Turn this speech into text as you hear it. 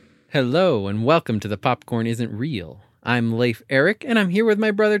Hello, and welcome to The Popcorn Isn't Real. I'm Leif Eric, and I'm here with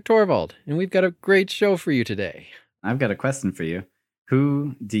my brother Torvald, and we've got a great show for you today. I've got a question for you.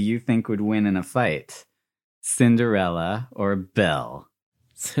 Who do you think would win in a fight? Cinderella or Belle?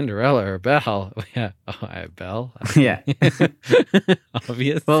 Cinderella or Belle? Yeah, Belle. Yeah.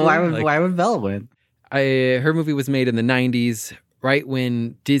 Obviously. Well, why would Belle win? Her movie was made in the 90s, right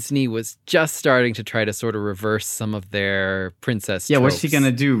when Disney was just starting to try to sort of reverse some of their princess tropes. What's she going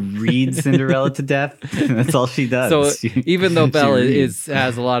to do? Read Cinderella to death? That's all she does. So even though Belle has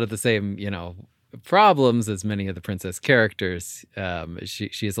a lot of the same, problems as many of the princess characters,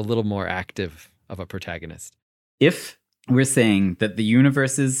 she is a little more active of a protagonist. If we're saying that the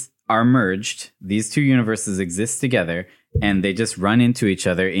universes are merged, these two universes exist together, and they just run into each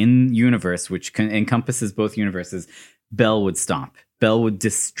other in universe, which encompasses both universes, Belle would stomp. Belle would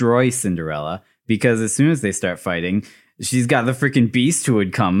destroy Cinderella, because as soon as they start fighting, she's got the freaking beast who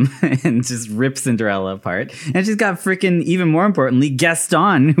would come and just rip Cinderella apart. And she's got freaking, even more importantly,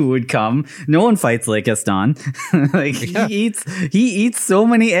 Gaston who would come. No one fights like Gaston. He eats so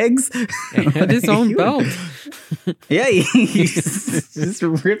many eggs. And his own belt. Yeah, he just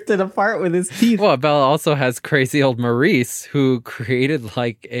ripped it apart with his teeth. Well, Belle also has crazy old Maurice, who created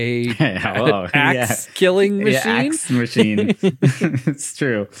like axe killing machine. Yeah, axe machine. It's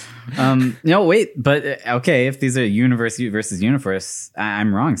true. No, wait, but okay, if these are universe versus universe,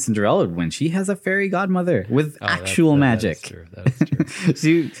 I'm wrong. Cinderella would win. She has a fairy godmother with actual magic. That is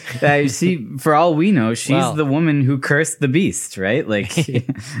true. She, for all we know, she's the woman who cursed the beast, right? Like,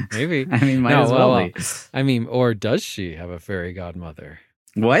 maybe. I mean, might as well be. I mean, or does she have a fairy godmother?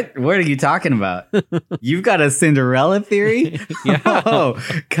 What are you talking about? You've got a Cinderella theory? Yeah. Oh,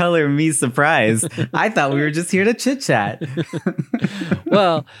 color me surprised. I thought we were just here to chit-chat.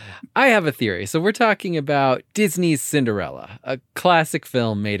 Well, I have a theory. So we're talking about Disney's Cinderella, a classic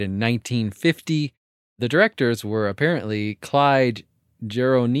film made in 1950. The directors were apparently Clyde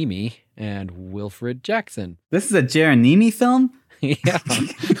Geronimi and Wilfred Jackson. This is a Geronimi film? Yeah.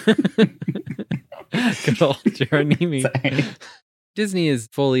 Good old Geronimi. Sorry. Disney is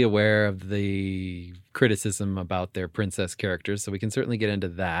fully aware of the criticism about their princess characters, so we can certainly get into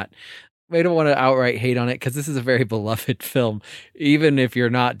that. I don't want to outright hate on it because this is a very beloved film, even if you're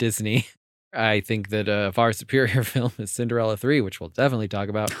not Disney. I think that a far superior film is Cinderella 3, which we'll definitely talk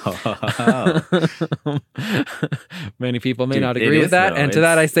about. Oh. Many people may not agree with that, and to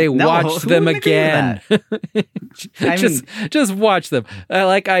that I say, No, watch who them would agree again. Just watch them,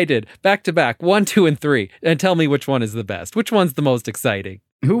 like I did, back to back, 1, 2, and 3, and tell me which one is the best. Which one's the most exciting?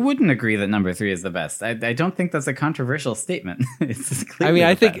 Who wouldn't agree that number 3 is the best? I don't think that's a controversial statement.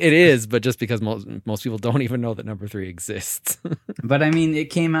 I think it is, but just because most people don't even know that number 3 exists. But I mean,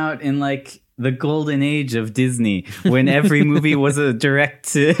 it came out in like the golden age of Disney, when every movie was a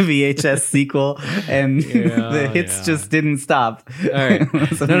direct to VHS sequel, and the hits just didn't stop. All right,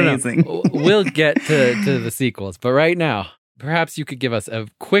 it's amazing. No. We'll get to the sequels, but right now, perhaps you could give us a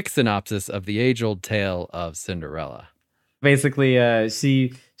quick synopsis of the age-old tale of Cinderella. Basically,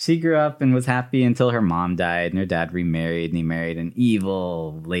 she grew up and was happy until her mom died, and her dad remarried, and he married an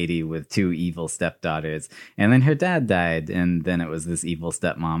evil lady with 2 evil stepdaughters. And then her dad died, and then it was this evil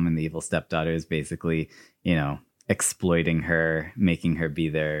stepmom, and the evil stepdaughters basically, exploiting her, making her be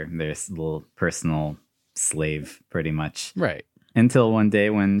their little personal slave, pretty much. Right. Until one day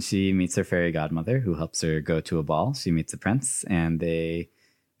when she meets her fairy godmother, who helps her go to a ball. She meets a prince, and they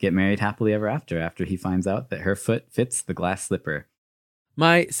get married happily ever after he finds out that her foot fits the glass slipper.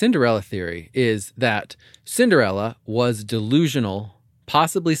 My Cinderella theory is that Cinderella was delusional,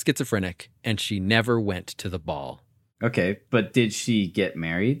 possibly schizophrenic, and she never went to the ball. Okay, but did she get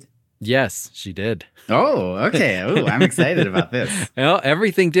married? Yes, she did. Oh, okay. Oh, I'm excited about this. Well,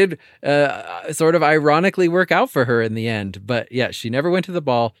 everything did sort of ironically work out for her in the end. But yeah, she never went to the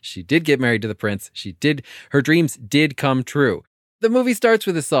ball. She did get married to the prince. Her dreams did come true. The movie starts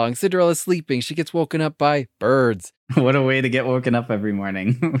with a song. Cinderella's sleeping. She gets woken up by birds. What a way to get woken up every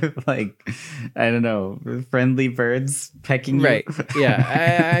morning with, I don't know, friendly birds pecking you. Right.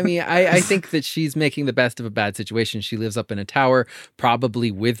 Yeah. I think that she's making the best of a bad situation. She lives up in a tower,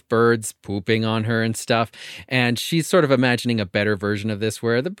 probably with birds pooping on her and stuff. And she's sort of imagining a better version of this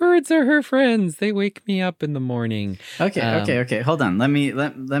where the birds are her friends. They wake me up in the morning. Okay. Hold on. Let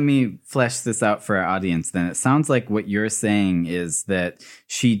me flesh this out for our audience then. It sounds like what you're saying is that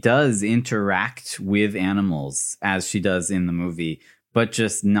she does interact with animals as she does in the movie, but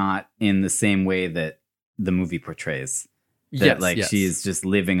just not in the same way that the movie portrays. Yes. She is just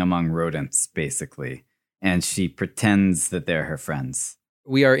living among rodents, basically, and she pretends that they're her friends.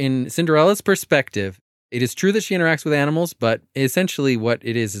 We are in Cinderella's perspective, It is true that she interacts with animals, but essentially what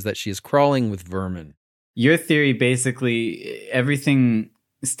it is that she is crawling with vermin. Your theory, basically, everything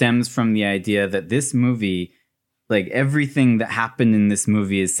stems from the idea that this movie, like everything that happened in this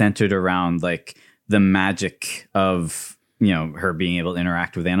movie is centered around like the magic of, her being able to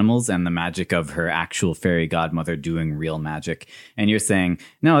interact with animals and the magic of her actual fairy godmother doing real magic. And you're saying,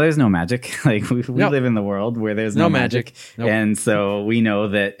 no, there's no magic. Like we live in the world where there's no magic. Nope. And so we know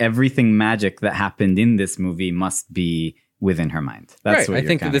that everything magic that happened in this movie must be within her mind. That's right. I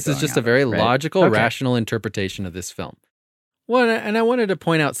think that this is just a very logical, rational interpretation of this film. Well, and I wanted to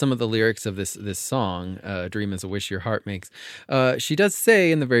point out some of the lyrics of this song, "A Dream is a Wish Your Heart Makes." She does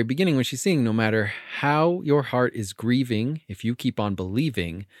say in the very beginning when she's singing, "No matter how your heart is grieving, if you keep on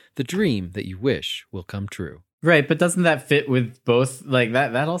believing, the dream that you wish will come true." Right, but doesn't that fit with both? Like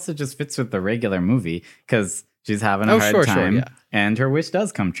that also just fits with the regular movie because she's having a hard time, and her wish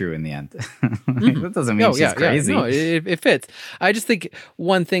does come true in the end. That doesn't mean she's crazy. No, it fits. I just think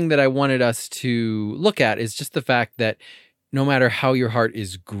one thing that I wanted us to look at is just the fact that no matter how your heart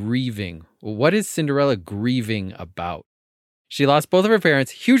is grieving, what is Cinderella grieving about? She lost both of her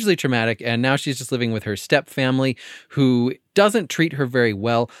parents, hugely traumatic, and now she's just living with her step family who doesn't treat her very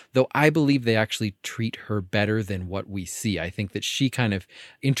well, though I believe they actually treat her better than what we see. I think that she kind of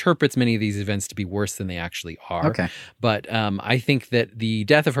interprets many of these events to be worse than they actually are. Okay. But I think that the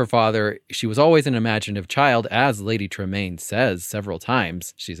death of her father, she was always an imaginative child, as Lady Tremaine says several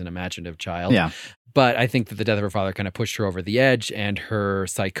times. She's an imaginative child. Yeah. But I think that the death of her father kind of pushed her over the edge, and her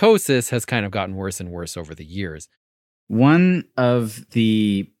psychosis has kind of gotten worse and worse over the years. One of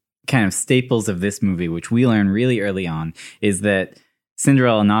the kind of staples of this movie, which we learn really early on, is that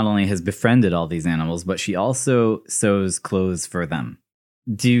Cinderella not only has befriended all these animals, but she also sews clothes for them.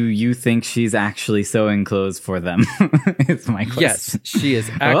 Do you think she's actually sewing clothes for them? Is my question. Yes, she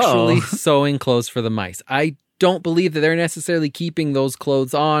is actually sewing clothes for the mice. I don't believe that they're necessarily keeping those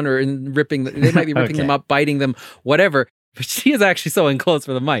clothes on or ripping. They might be ripping them up, biting them, whatever. But she is actually sewing clothes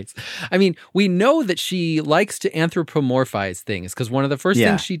for the mice. I mean, we know that she likes to anthropomorphize things because one of the first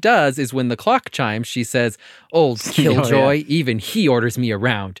things she does is when the clock chimes, she says, "Old Killjoy, even he orders me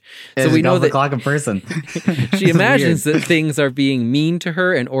around." So we know that the clock a person. She imagines that things are being mean to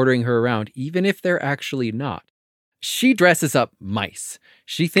her and ordering her around, even if they're actually not. She dresses up mice.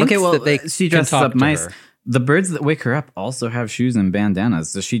 She thinks that she dresses up mice. Her. The birds that wake her up also have shoes and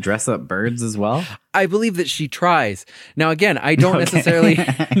bandanas. Does she dress up birds as well? I believe that she tries. Now, again, I don't necessarily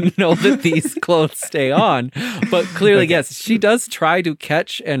know that these clothes stay on, but clearly, yes, she does try to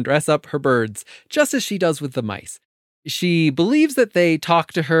catch and dress up her birds, just as she does with the mice. She believes that they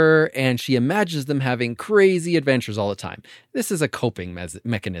talk to her, and she imagines them having crazy adventures all the time. This is a coping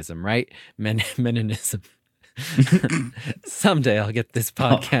mechanism, right? Meninism. Someday I'll get this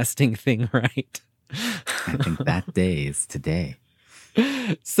podcasting thing right. I think that day is today.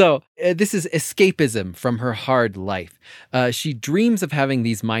 So this is escapism from her hard life. She dreams of having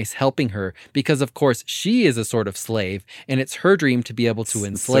these mice helping her because, of course, she is a sort of slave, and it's her dream to be able to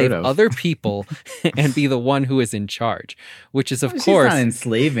enslave other people and be the one who is in charge, which is, of course... She's not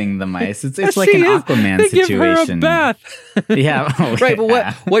enslaving the mice. It's like an Aquaman situation. They give her a bath. Yeah. Right,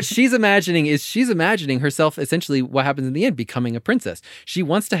 but what she's imagining is she's imagining herself, essentially what happens in the end, becoming a princess. She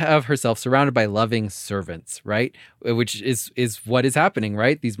wants to have herself surrounded by loving servants, right? Which is what is happening,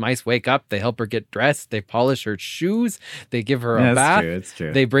 right? These mice wake up, they help her get dressed, they polish her shoes, they give her a bath. It's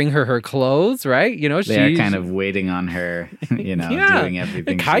true. They bring her clothes, right? They're kind of waiting on her, doing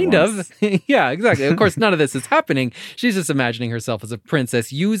everything kind of. Yeah, exactly. Of course, none of this is happening. She's just imagining herself as a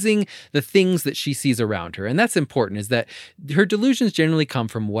princess using the things that she sees around her. And that's important, is that her delusions generally come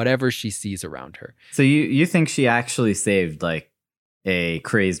from whatever she sees around her. So you think she actually saved, like, a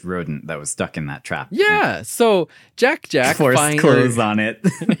crazed rodent that was stuck in that trap? Yeah. So Jack forced clothes on it.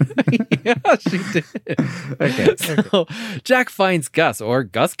 Yeah, she did. Okay. So Jack finds Gus, or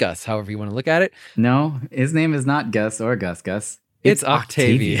Gus, however you want to look at it. No, his name is not Gus or Gus. It's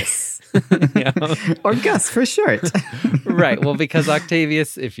Octavius. Yeah. Or Gus for short. Right. Well, because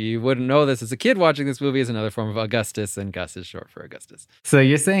Octavius, if you wouldn't know this as a kid watching this movie, is another form of Augustus, and Gus is short for Augustus. So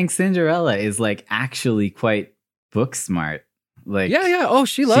you're saying Cinderella is like actually quite book smart. Like, yeah. Oh,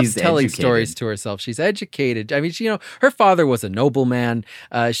 she loves telling stories to herself. She's educated. I mean, her father was a nobleman.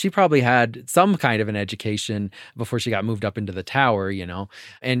 She probably had some kind of an education before she got moved up into the tower,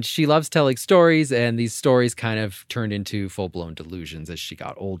 and she loves telling stories, and these stories kind of turned into full-blown delusions as she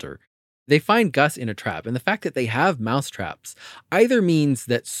got older. They find Gus in a trap, and the fact that they have mouse traps either means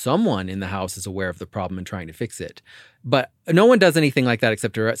that someone in the house is aware of the problem and trying to fix it, but no one does anything like that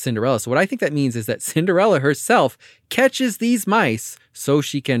except Cinderella. So what I think that means is that Cinderella herself catches these mice so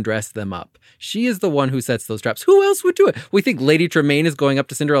she can dress them up. She is the one who sets those traps. Who else would do it? We think Lady Tremaine is going up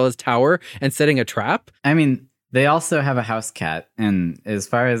to Cinderella's tower and setting a trap? I mean, they also have a house cat, and as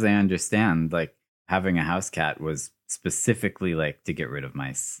far as I understand, like, having a house cat was specifically like to get rid of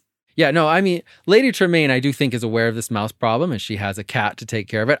mice. Yeah, no, I mean, Lady Tremaine, I do think, is aware of this mouse problem, and she has a cat to take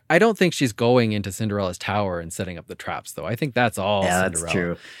care of it. I don't think she's going into Cinderella's tower and setting up the traps, though. I think that's all Cinderella. That's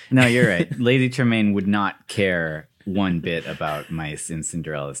true. No, you're right. Lady Tremaine would not care one bit about mice in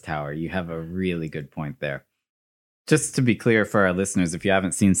Cinderella's tower. You have a really good point there. Just to be clear for our listeners, if you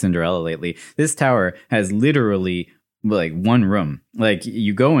haven't seen Cinderella lately, this tower has literally like one room. Like,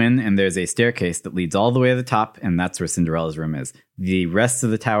 you go in and there's a staircase that leads all the way to the top, and that's where Cinderella's room is. The rest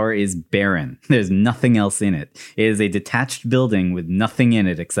of the tower is barren. There's nothing else in it. It is a detached building with nothing in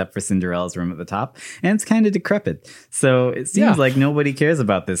it except for Cinderella's room at the top, and it's kind of decrepit. So it seems like nobody cares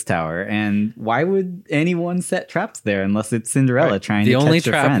about this tower, and why would anyone set traps there unless it's Cinderella trying to catch a friend? The only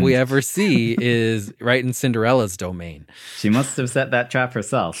trap we ever see is right in Cinderella's domain. She must have set that trap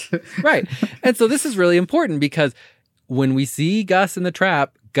herself. Right. And so this is really important because when we see Gus in the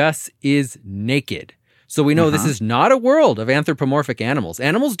trap, Gus is naked. So we know this is not a world of anthropomorphic animals.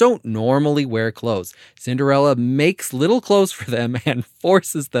 Animals don't normally wear clothes. Cinderella makes little clothes for them and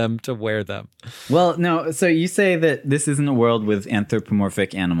forces them to wear them. Well, no, so you say that this isn't a world with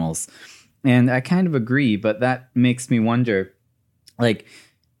anthropomorphic animals. And I kind of agree, but that makes me wonder, like,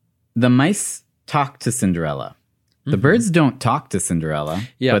 the mice talk to Cinderella. The birds don't talk to Cinderella,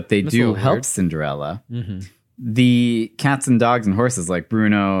 but they do help Cinderella. The cats and dogs and horses like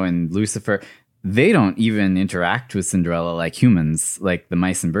Bruno and Lucifer, they don't even interact with Cinderella like humans, like the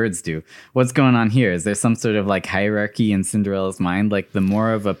mice and birds do. What's going on here? Is there some sort of like hierarchy in Cinderella's mind? Like, the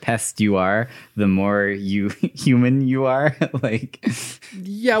more of a pest you are, the more human you are? Like,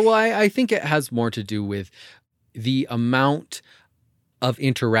 yeah, well, I think it has more to do with the amount of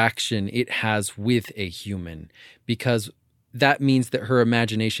interaction it has with a human, because that means that her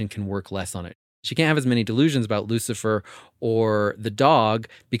imagination can work less on it. She can't have as many delusions about Lucifer or the dog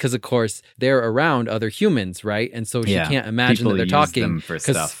because, of course, they're around other humans, right? And so she can't imagine that they're talking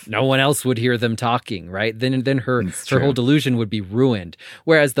because no one else would hear them talking, right? Then her whole delusion would be ruined.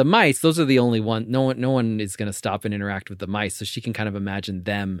 Whereas the mice, those are the only one. No one is going to stop and interact with the mice, so she can kind of imagine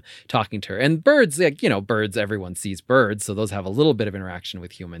them talking to her. And birds, like, birds, everyone sees birds, so those have a little bit of interaction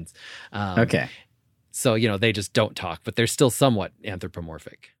with humans. Okay. So, they just don't talk, but they're still somewhat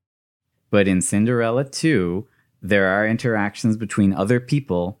anthropomorphic. But in Cinderella 2, there are interactions between other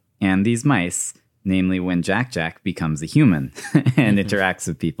people and these mice, namely when Jack becomes a human and interacts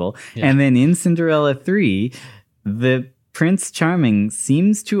with people. Yeah. And then in Cinderella 3, the Prince Charming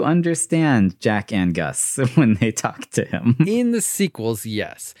seems to understand Jack and Gus when they talk to him. In the sequels,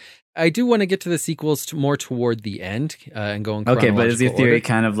 yes. I do want to get to the sequels more toward the end and go in chronological Okay, but is your theory order.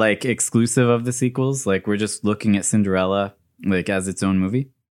 kind of like exclusive of the sequels? Like, we're just looking at Cinderella like as its own movie?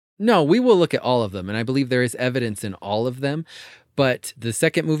 No, we will look at all of them, and I believe there is evidence in all of them. But the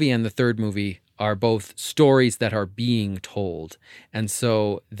second movie and the third movie are both stories that are being told. And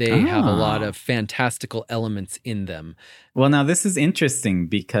so they have a lot of fantastical elements in them. Well, now this is interesting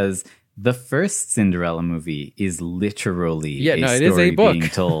because the first Cinderella movie is literally a story being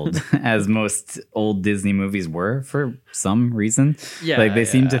told, as most old Disney movies were for some reason. Yeah, like, they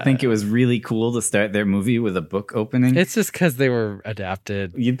seem to think it was really cool to start their movie with a book opening. It's just because they were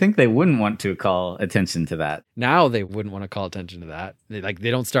adapted. You'd think they wouldn't want to call attention to that. Now they wouldn't want to call attention to that.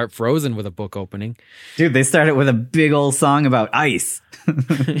 They don't start Frozen with a book opening. Dude, they start it with a big old song about ice.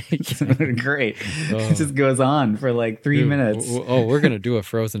 Great. It just goes on for like 3 minutes. We're going to do a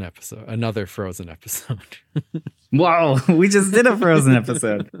Frozen episode. Another Frozen episode. Wow, we just did a Frozen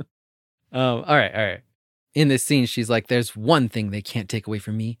episode. All right. In this scene, she's like, there's one thing they can't take away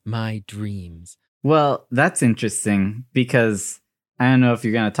from me, my dreams. Well, that's interesting because I don't know if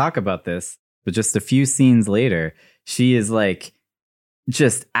you're going to talk about this, but just a few scenes later, she is like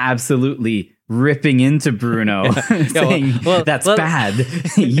just absolutely ripping into Bruno, saying, that's bad.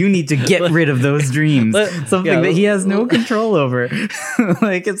 You need to get rid of those dreams. Something that he has no control over.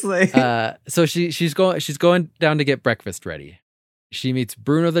 Like, it's like... So she's going down to get breakfast ready. She meets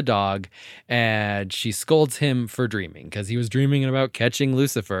Bruno the dog, and she scolds him for dreaming because he was dreaming about catching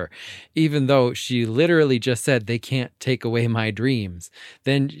Lucifer, even though she literally just said, they can't take away my dreams.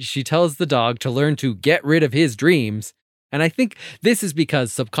 Then she tells the dog to learn to get rid of his dreams. And I think this is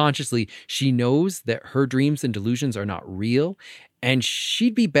because subconsciously she knows that her dreams and delusions are not real, and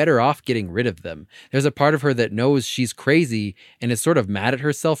she'd be better off getting rid of them. There's a part of her that knows she's crazy and is sort of mad at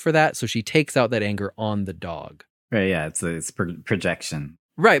herself for that, so she takes out that anger on the dog. Right, yeah, it's projection.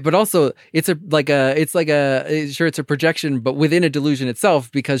 Right, but also it's a projection, but within a delusion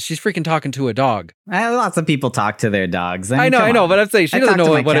itself, because she's freaking talking to a dog. Lots of people talk to their dogs. I know, but I'm saying she doesn't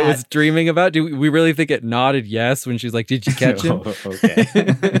know what it was dreaming about. Do we really think it nodded yes when she's like, "Did you catch him?" Okay,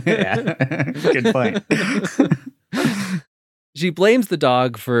 yeah, good point. She blames the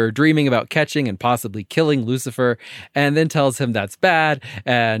dog for dreaming about catching and possibly killing Lucifer, and then tells him that's bad,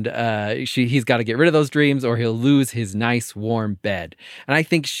 and he's got to get rid of those dreams or he'll lose his nice warm bed. And I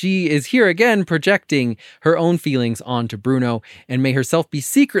think she is here again projecting her own feelings onto Bruno, and may herself be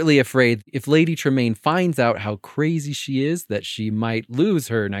secretly afraid if Lady Tremaine finds out how crazy she is that she might lose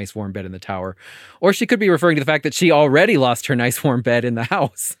her nice warm bed in the tower. Or she could be referring to the fact that she already lost her nice warm bed in the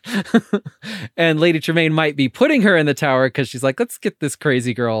house. And Lady Tremaine might be putting her in the tower because she's like, let's get this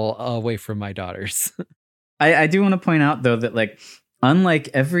crazy girl away from my daughters. I do want to point out, though, that like, unlike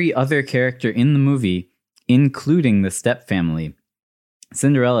every other character in the movie, including the step family,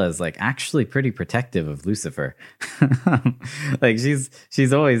 Cinderella is like actually pretty protective of Lucifer. Like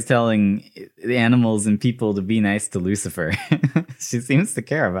she's always telling the animals and people to be nice to Lucifer. She seems to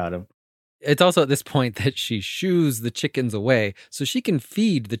care about him. It's also at this point that she shoos the chickens away so she can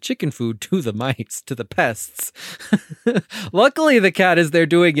feed the chicken food to the mice, to the pests. Luckily, the cat is there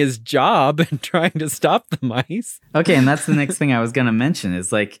doing his job and trying to stop the mice. Okay, and that's the next thing I was going to mention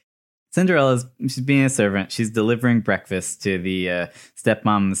is like she's being a servant. She's delivering breakfast to the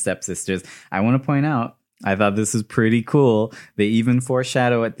stepmom and the stepsisters. I want to point out, I thought this was pretty cool. They even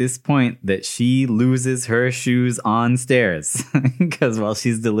foreshadow at this point that she loses her shoes on stairs. Because while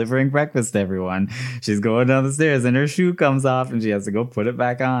she's delivering breakfast to everyone, she's going down the stairs and her shoe comes off and she has to go put it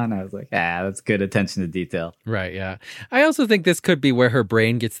back on. I was like, that's good attention to detail. Right, yeah. I also think this could be where her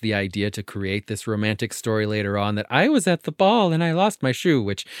brain gets the idea to create this romantic story later on that I was at the ball and I lost my shoe,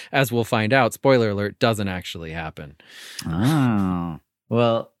 which, as we'll find out, spoiler alert, doesn't actually happen. Oh,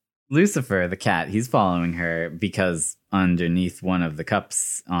 well, Lucifer, the cat, he's following her because underneath one of the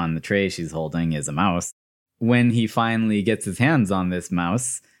cups on the tray she's holding is a mouse. When he finally gets his hands on this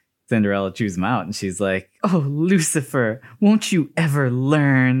mouse, Cinderella chews him out and she's like, "Oh, Lucifer, won't you ever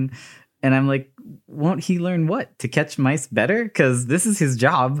learn?" And I'm like, won't he learn what? To catch mice better? Because this is his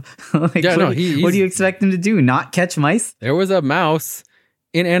job. Like, yeah, what do you expect him to do? Not catch mice? There was a mouse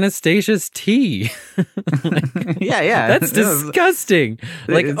in Anastasia's tea. Yeah. That's disgusting.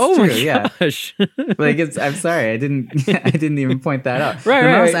 Like, oh true, my gosh. Yeah. Like, I'm sorry, I didn't even point that out. Right, the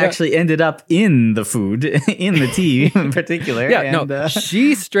mouse right. actually ended up in the food, in the tea in particular. Yeah, no,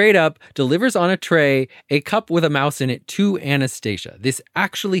 she straight up delivers on a tray a cup with a mouse in it to Anastasia. This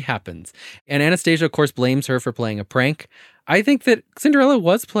actually happens. And Anastasia, of course, blames her for playing a prank. I think that Cinderella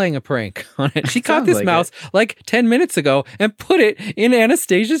was playing a prank on it. She caught this like mouse like 10 minutes ago and put it in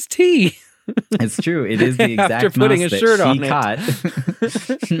Anastasia's tea. It's true. It is the exact after putting mouse a shirt on she caught.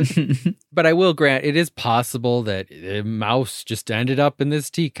 But I will grant, it is possible that a mouse just ended up in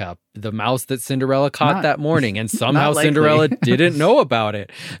this teacup. The mouse that Cinderella caught that morning, and somehow Cinderella didn't know about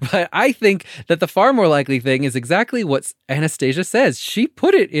it. But I think that the far more likely thing is exactly what Anastasia says. She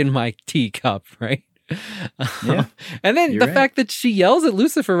put it in my teacup, right? Yeah, and then the fact that she yells at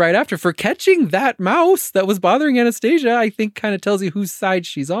Lucifer right after for catching that mouse that was bothering Anastasia, I think kind of tells you whose side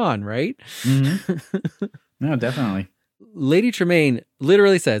she's on, right? Mm-hmm. No, definitely. Lady Tremaine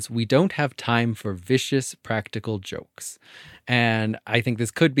literally says, "We don't have time for vicious practical jokes." And I think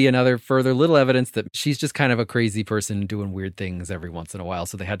this could be another further little evidence that she's just kind of a crazy person doing weird things every once in a while.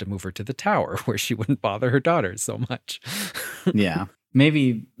 So they had to move her to the tower where she wouldn't bother her daughters so much. Yeah.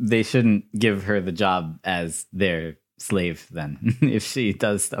 Maybe they shouldn't give her the job as their slave then, if she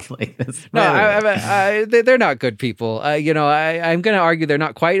does stuff like this. No, they're not good people. I'm going to argue they're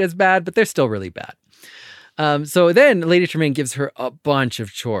not quite as bad, but they're still really bad. So then Lady Tremaine gives her a bunch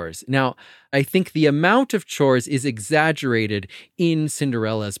of chores. Now, I think the amount of chores is exaggerated in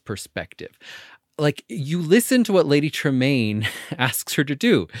Cinderella's perspective. Like, you listen to what Lady Tremaine asks her to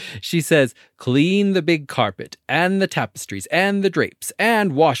do. She says, clean the big carpet and the tapestries and the drapes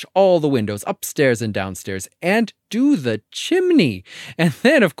and wash all the windows upstairs and downstairs and do the chimney. And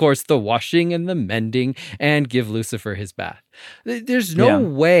then, of course, the washing and the mending and give Lucifer his bath. There's no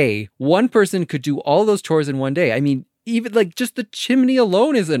way one person could do all those chores in one day. I mean, even like just the chimney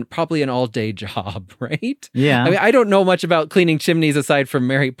alone isn't probably an all-day job, right? Yeah. I mean, I don't know much about cleaning chimneys aside from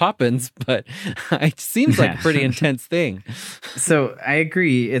Mary Poppins, but it seems like a pretty intense thing. So I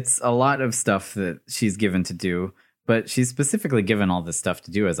agree. It's a lot of stuff that she's given to do. But she's specifically given all this stuff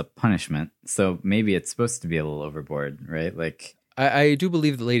to do as a punishment. So maybe it's supposed to be a little overboard, right? Like, I do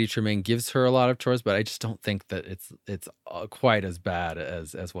believe that Lady Tremaine gives her a lot of chores, but I just don't think that it's quite as bad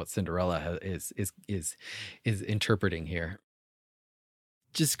as what Cinderella is interpreting here.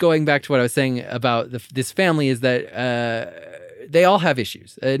 Just going back to what I was saying about this family is that they all have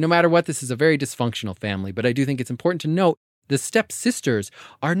issues. No matter what, this is a very dysfunctional family, but I do think it's important to note the stepsisters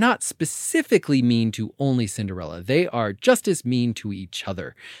are not specifically mean to only Cinderella. They are just as mean to each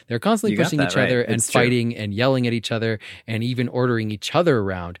other. They're constantly pushing each other and fighting and yelling at each other and even ordering each other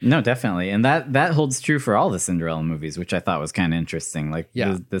around. No, definitely. And that holds true for all the Cinderella movies, which I thought was kind of interesting. Like,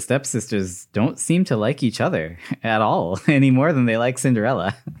 the stepsisters don't seem to like each other at all any more than they like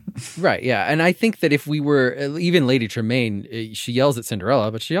Cinderella. Right, yeah. And I think that if we were, even Lady Tremaine, she yells at Cinderella,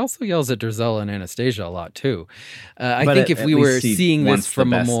 but she also yells at Drusilla and Anastasia a lot too. I think if we were seeing this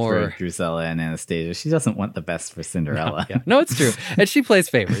from a more... Drusilla and Anastasia, she doesn't want the best for Cinderella. No, it's true. And she plays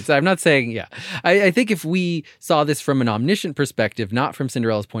favorites. I'm not saying, I think if we saw this from an omniscient perspective, not from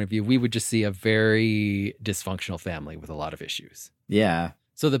Cinderella's point of view, we would just see a very dysfunctional family with a lot of issues. Yeah.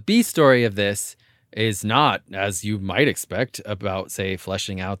 So the B story of this is not, as you might expect, about, say,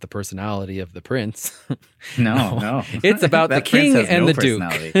 fleshing out the personality of the prince. No. It's about the king and the duke.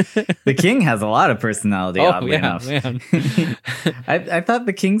 The king has a lot of personality, oddly enough. Man. I thought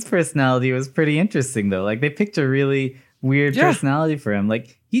the king's personality was pretty interesting, though. Like, they picked a really weird personality for him.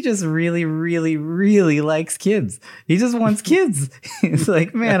 Like, he just really, really, really likes kids. He just wants kids. It's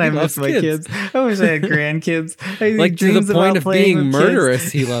like, man, I miss my kids. I wish I had grandkids. Like, to the point of being murderous,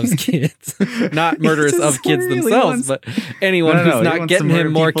 he loves kids. Not murderous of kids themselves, but anyone who's not getting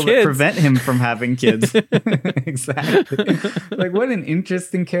him more kids. Prevent him from having kids. Exactly. Like, what an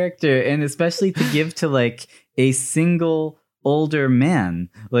interesting character. And especially to give to, like, a single older man.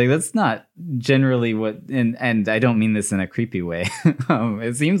 Like, that's not generally what, and I don't mean this in a creepy way.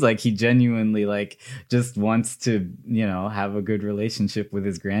 It seems like he genuinely, like, just wants to, have a good relationship with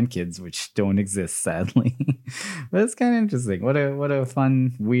his grandkids, which don't exist, sadly. But it's kind of interesting. What a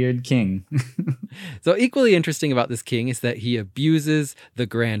fun, weird king. So equally interesting about this king is that he abuses the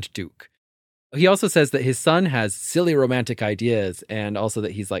Grand Duke. He also says that his son has silly romantic ideas and also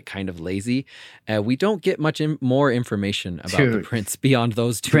that he's like kind of lazy. We don't get much more information about the prince beyond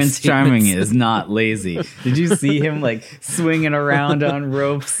those two Prince statements. Charming is not lazy. Did you see him like swinging around on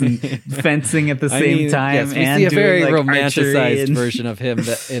ropes and fencing at the same time? Yes, we see a very romanticized version of him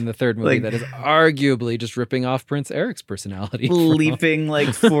in the third movie that is arguably just ripping off Prince Eric's personality. Leaping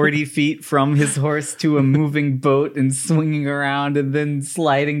like 40 feet from his horse to a moving boat and swinging around and then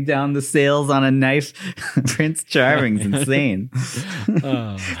sliding down the sails on a knife. Prince Charming's insane.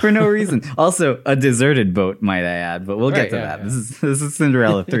 For no reason. Also, a deserted boat, might I add, but we'll get to that. This is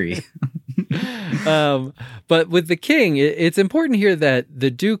Cinderella 3. But with the king, it's important here that the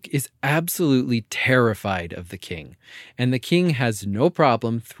Duke is absolutely terrified of the king. And the king has no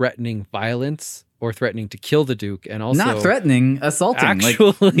problem threatening violence or threatening to kill the Duke, and also not threatening, assaulting. Actually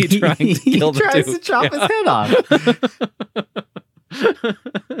trying to kill the Duke. He tries to chop his head off.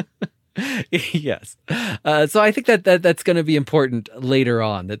 Yes. So I think that's going to be important later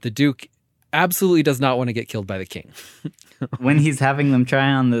on, that the Duke absolutely does not want to get killed by the king. When he's having them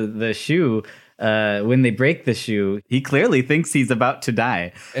try on the shoe, when they break the shoe, he clearly thinks he's about to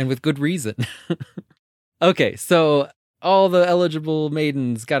die. And with good reason. Okay, so all the eligible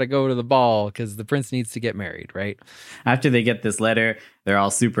maidens got to go to the ball because the prince needs to get married, right? After they get this letter, they're all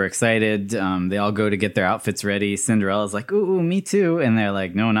super excited. They all go to get their outfits ready. Cinderella's like, ooh, me too. And they're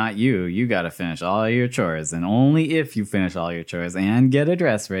like, no, not you. You got to finish all your chores. And only if you finish all your chores and get a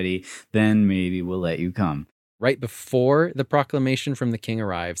dress ready, then maybe we'll let you come. Right before the proclamation from the king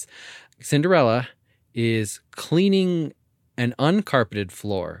arrives, Cinderella is cleaning an uncarpeted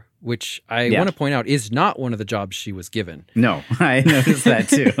floor, which I want to point out is not one of the jobs she was given. No, I noticed that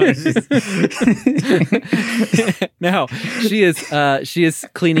too. Now, she is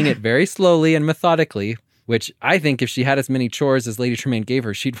cleaning it very slowly and methodically, which I think if she had as many chores as Lady Tremaine gave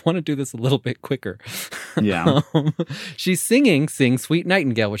her, she'd want to do this a little bit quicker. Yeah. She's singing Sing Sweet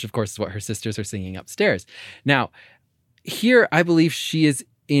Nightingale, which of course is what her sisters are singing upstairs. Now, here I believe she is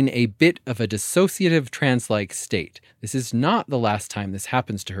in a bit of a dissociative trance-like state. This is not the last time this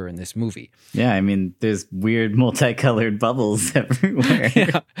happens to her in this movie. Yeah, I mean, there's weird multicolored bubbles everywhere.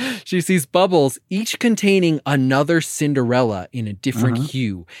 Yeah. She sees bubbles, each containing another Cinderella in a different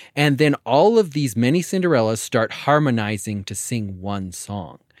hue. And then all of these many Cinderellas start harmonizing to sing one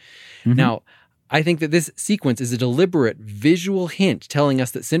song. Now, I think that this sequence is a deliberate visual hint telling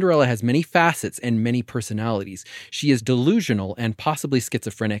us that Cinderella has many facets and many personalities. She is delusional and possibly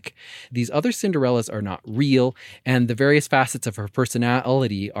schizophrenic. These other Cinderellas are not real, and the various facets of her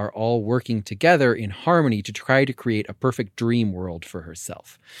personality are all working together in harmony to try to create a perfect dream world for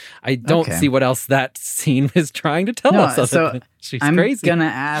herself. I don't see what else that scene is trying to tell us. So she's I'm crazy. going to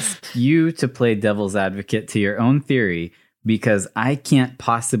ask you to play devil's advocate to your own theory, because I can't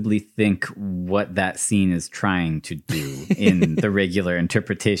possibly think what that scene is trying to do in the regular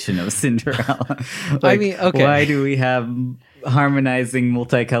interpretation of Cinderella. I mean, okay. Why do we have harmonizing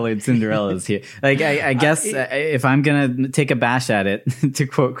multicolored Cinderellas here? Like, I guess if I'm going to take a bash at it, to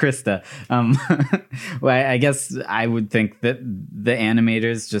quote Krista, well, I guess I would think that the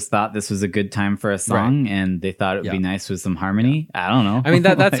animators just thought this was a good time for a song, and they thought it would be nice with some harmony. I don't know. I mean,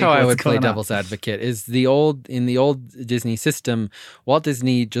 that's how I would play devil's advocate. Is in the old Disney system, Walt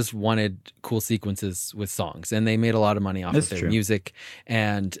Disney just wanted cool sequences with songs, and they made a lot of money off of their music,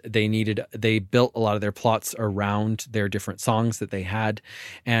 and they built a lot of their plots around their different songs that they had.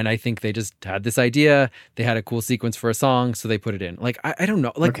 And I think they just had this idea. They had a cool sequence for a song, so they put it in. Like, I don't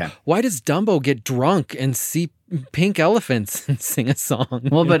know. Like, why does Dumbo get drunk and see pink elephants and sing a song?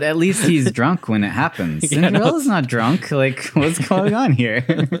 Well, but at least he's drunk when it happens. Cinderella's not drunk. Like, what's going on here?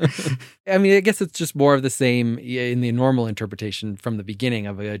 I mean, I guess it's just more of the same in the normal interpretation from the beginning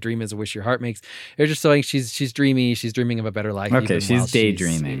of a dream is a wish your heart makes. They're just saying she's dreamy. She's dreaming of a better life. Okay, she's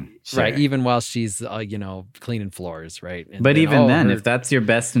daydreaming. Right, even while she's, cleaning floors, right? And but even then, if that's your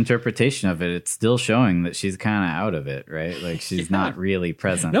best interpretation of it, it's still showing that she's kind of out of it, right? Like, she's not really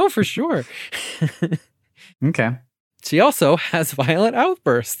present. No, for sure. Okay. She also has violent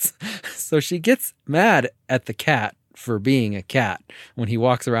outbursts. So she gets mad at the cat for being a cat when he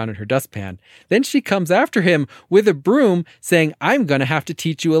walks around in her dustpan. Then she comes after him with a broom saying, "I'm going to have to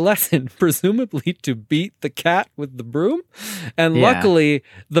teach you a lesson," presumably to beat the cat with the broom. And luckily,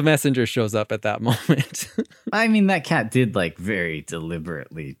 the messenger shows up at that moment. I mean, that cat did very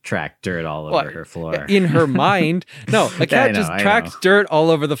deliberately track dirt all over her floor. In her mind, no, a cat just tracked dirt all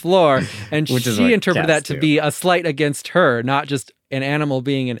over the floor. And she interpreted that to be a slight against her, not just an animal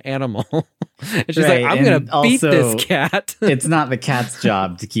being an animal. And she's like, I'm going to beat this cat. It's not the cat's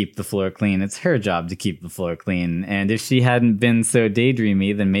job to keep the floor clean. It's her job to keep the floor clean. And if she hadn't been so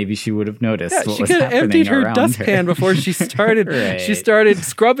daydreamy, then maybe she would have noticed what was happening. She could have emptied her dustpan before she started. She started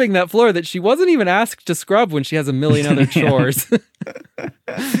scrubbing that floor that she wasn't even asked to scrub when she has a million other chores.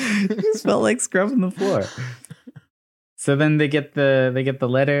 It just felt like scrubbing the floor. So then they get the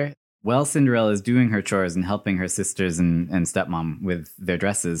letter. While Cinderella is doing her chores and helping her sisters and stepmom with their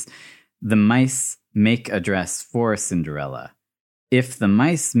dresses, the mice make a dress for Cinderella. If the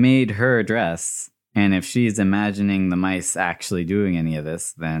mice made her dress, and if she's imagining the mice actually doing any of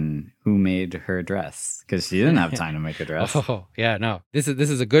this, then who made her dress? Because she didn't have time to make a dress. Oh, yeah, no. This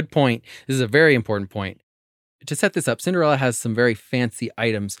is a good point. This is a very important point. To set this up, Cinderella has some very fancy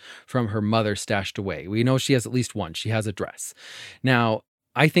items from her mother stashed away. We know she has at least one. She has a dress. Now,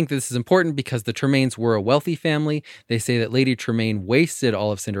 I think this is important because the Tremaines were a wealthy family. They say that Lady Tremaine wasted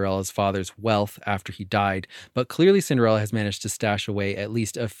all of Cinderella's father's wealth after he died, but clearly Cinderella has managed to stash away at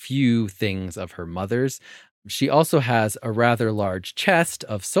least a few things of her mother's. She also has a rather large chest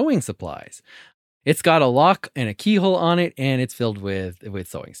of sewing supplies. It's got a lock and a keyhole on it, and it's filled with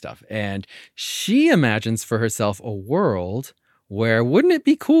sewing stuff. And she imagines for herself a world where wouldn't it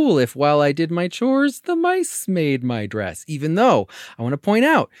be cool if while I did my chores, the mice made my dress? Even though I want to point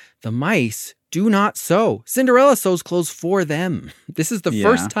out, the mice do not sew. Cinderella sews clothes for them. This is the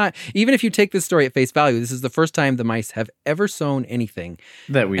first time, even if you take this story at face value, this is the first time the mice have ever sewn anything.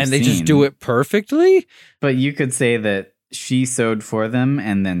 That we've seen. And they just do it perfectly. But you could say that she sewed for them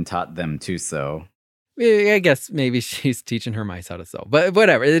and then taught them to sew. I guess maybe she's teaching her mice how to sew. But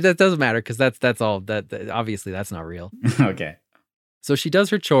whatever, it doesn't matter because that's all. That obviously that's not real. Okay. So she does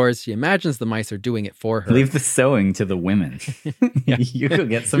her chores. She imagines the mice are doing it for her. Leave the sewing to the women. You go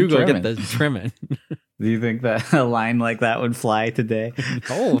get some trimming. You go get the trimming. Do you think that a line like that would fly today?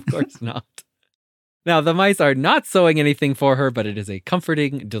 No, of course not. Now, the mice are not sewing anything for her, but it is a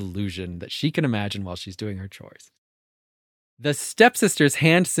comforting delusion that she can imagine while she's doing her chores. The stepsisters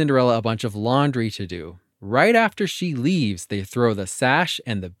hand Cinderella a bunch of laundry to do. Right after she leaves, they throw the sash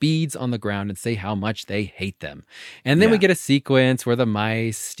and the beads on the ground and say how much they hate them. And then we get a sequence where the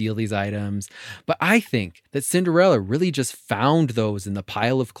mice steal these items. But I think that Cinderella really just found those in the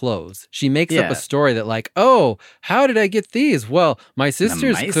pile of clothes. She makes up a story that oh, how did I get these? Well, my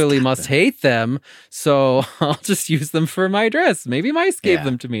sisters clearly must hate them, so I'll just use them for my dress. Maybe mice gave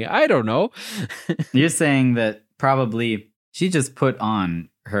them to me. I don't know. You're saying that probably she just put on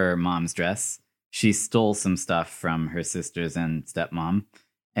her mom's dress she stole some stuff from her sisters and stepmom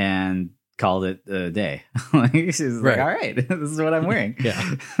and called it a day. Like, she's like, all right, this is what I'm wearing.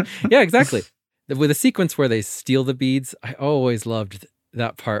 Yeah. Yeah, exactly. With a sequence where they steal the beads, I always loved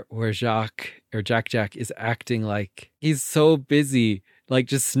that part where Jack is acting like he's so busy, like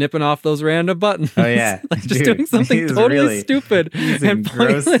just snipping off those random buttons. Oh yeah, like just doing something totally stupid and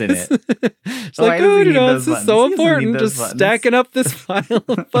engrossed pointless. in it. It's like, oh, this is so important, just buttons. stacking up this pile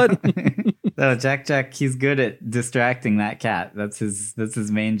of buttons. No, Jack, he's good at distracting that cat. That's his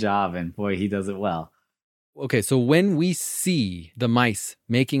main job, and boy, he does it well. Okay, so when we see the mice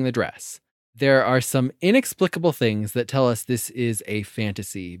making the dress, there are some inexplicable things that tell us this is a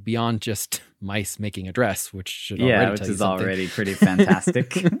fantasy beyond just mice making a dress, which should already tell you something. Already pretty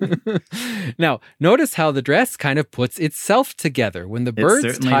fantastic. Now, notice how the dress kind of puts itself together. When the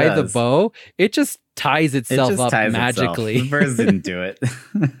birds tie the bow, it just ties itself up magically. The birds didn't do it.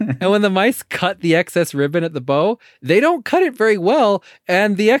 And when the mice cut the excess ribbon at the bow, they don't cut it very well,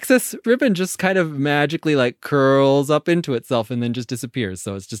 and the excess ribbon just kind of magically like curls up into itself and then just disappears.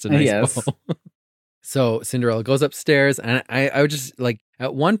 So it's just a nice bow. So Cinderella goes upstairs, and I would just like,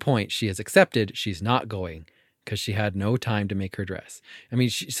 at one point she has accepted she's not going because she had no time to make her dress. I mean,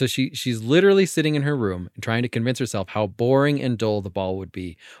 she's literally sitting in her room and trying to convince herself how boring and dull the ball would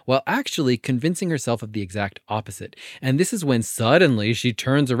be, while actually convincing herself of the exact opposite. And this is when suddenly she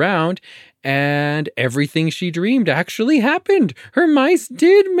turns around and everything she dreamed actually happened. Her mice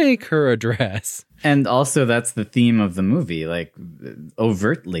did make her a dress. And also that's the theme of the movie, like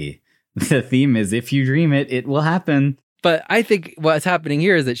overtly. The theme is if you dream it, it will happen. But I think what's happening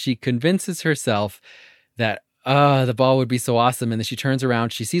here is that she convinces herself that the ball would be so awesome. And then she turns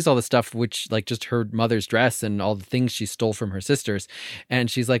around, she sees all the stuff, which like just her mother's dress and all the things she stole from her sisters. And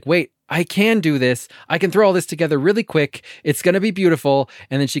she's like, wait, I can do this. I can throw all this together really quick. It's going to be beautiful.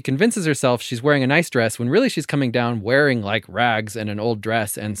 And then she convinces herself she's wearing a nice dress when really she's coming down wearing like rags and an old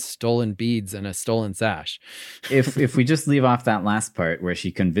dress and stolen beads and a stolen sash. If we just leave off that last part where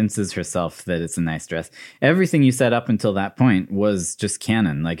she convinces herself that it's a nice dress, everything you said up until that point was just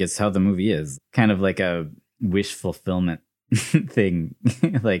canon. Like, it's how the movie is. Kind of like a wish fulfillment thing.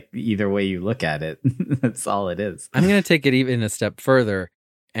 Like, either way you look at it, that's all it is. I'm going to take it even a step further.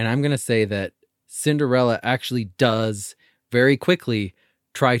 And I'm going to say that Cinderella actually does very quickly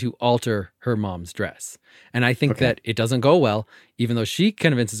try to alter her mom's dress. And I think that it doesn't go well, even though she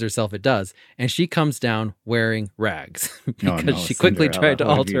convinces herself it does. And she comes down wearing rags because she quickly tried to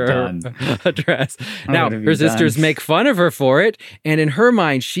alter her dress. Now, her sisters make fun of her for it. And in her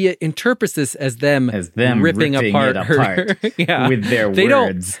mind, she interprets this as them ripping apart her. With their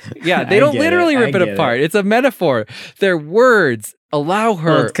words. They don't literally rip it apart. It's a metaphor. Their words allow her.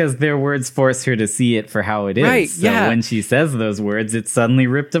 Well, it's because their words force her to see it for how it is. Right, so when she says those words, it's suddenly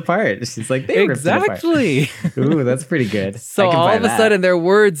ripped apart. She's like, they ripped it apart. Ooh, that's pretty good. So all of a sudden, their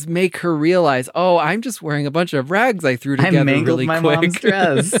words make her realize, oh, I'm just wearing a bunch of rags I threw together really quick. I mangled my mom's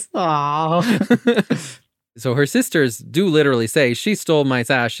dress. Aww. So her sisters do literally say, she stole my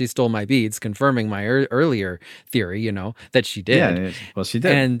sash, she stole my beads, confirming my earlier theory, that she did. Yeah, well, she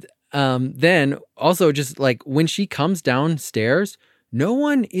did. And then also just like when she comes downstairs, no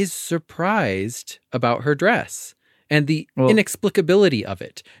one is surprised about her dress and the inexplicability of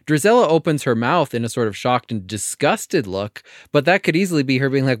it. Drizella opens her mouth in a sort of shocked and disgusted look, but that could easily be her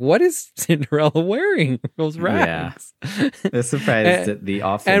being like, what is Cinderella wearing? Those rags. Yeah. They're surprised at the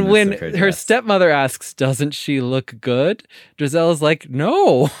awfulness and when of her her dress. stepmother asks, doesn't she look good? Drizella's like,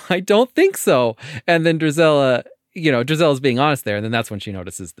 no, I don't think so. And then Drizella's being honest there, and then that's when she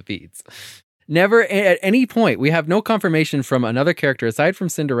notices the beads. Never at any point, we have no confirmation from another character aside from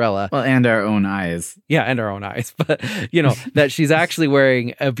Cinderella. Well, and our own eyes. Yeah, and our own eyes. But, that she's actually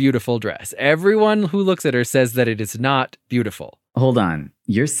wearing a beautiful dress. Everyone who looks at her says that it is not beautiful. Hold on.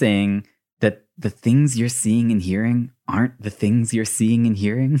 You're saying that the things you're seeing and hearing aren't the things you're seeing and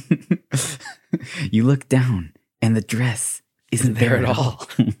hearing? You look down, and the dress isn't there at all.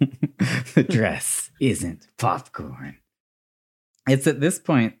 The dress isn't popcorn. It's at this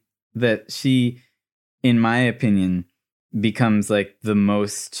point that she, in my opinion, becomes like the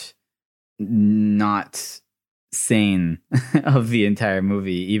most not sane of the entire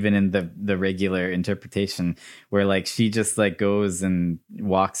movie, even in the regular interpretation, where like she just like goes and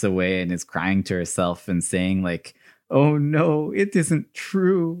walks away and is crying to herself and saying like, oh no, it isn't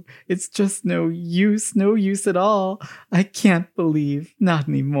true. It's just no use at all. I can't believe, not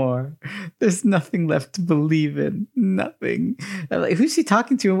anymore. There's nothing left to believe in. Nothing. Like, who's she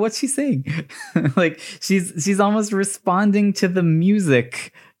talking to and what's she saying? Like, she's almost responding to the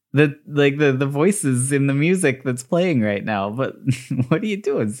music that, like, the voices in the music that's playing right now. But what are you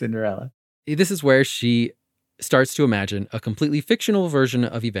doing, Cinderella? This is where she starts to imagine a completely fictional version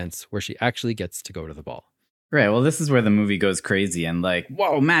of events where she actually gets to go to the ball. Right. Well, this is where the movie goes crazy and like,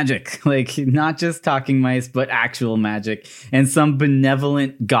 whoa, magic. Like, not just talking mice, but actual magic. And some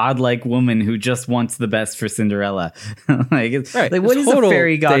benevolent, godlike woman who just wants the best for Cinderella. Like, right. Like, what is a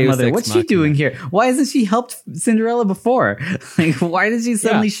fairy godmother? What's she doing here? Why hasn't she helped Cinderella before? Like, why did she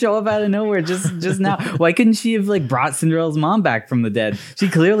suddenly show up out of nowhere just now? Why couldn't she have, like, brought Cinderella's mom back from the dead? She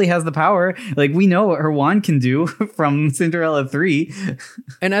clearly has the power. Like, we know what her wand can do from Cinderella 3.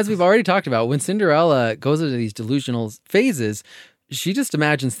 And as we've already talked about, when Cinderella goes into these delusional phases, she just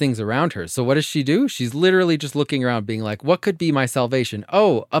imagines things around her. So what does she do? She's literally just looking around being like, what could be my salvation?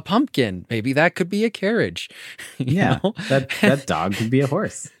 Oh, a pumpkin. Maybe that could be a carriage. Yeah, that dog could be a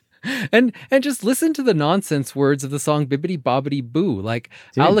horse. And just listen to the nonsense words of the song Bibbidi Bobbidi Boo, like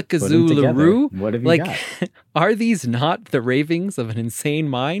Alakazoo LaRue. What have you like, got? Are these not the ravings of an insane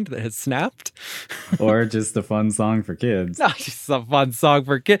mind that has snapped? Or just a fun song for kids? Not just a fun song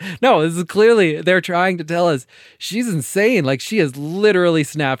for kids. No, this is clearly, they're trying to tell us she's insane. Like, she has literally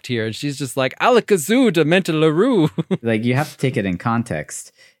snapped here. And she's just like, Alakazoo Demented LaRue. Like, you have to take it in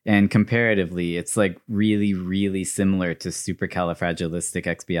context. And comparatively, it's like really, really similar to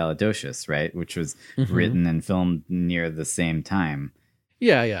Supercalifragilisticexpialidocious, right? Which was written and filmed near the same time.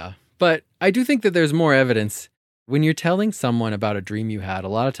 Yeah. But I do think that there's more evidence. When you're telling someone about a dream you had, a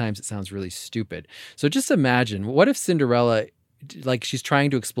lot of times it sounds really stupid. So just imagine, what if Cinderella, like, she's trying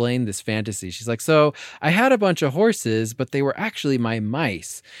to explain this fantasy. She's like, so I had a bunch of horses, but they were actually my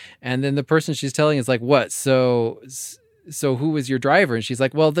mice. And then the person she's telling is like, what? So who was your driver? And she's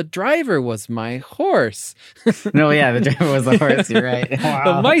like, well, the driver was my horse. No, yeah, the driver was a horse. You're right.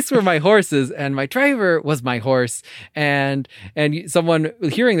 Wow. The mice were my horses and my driver was my horse. And someone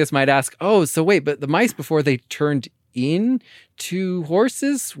hearing this might ask, oh, so wait, but the mice before they turned into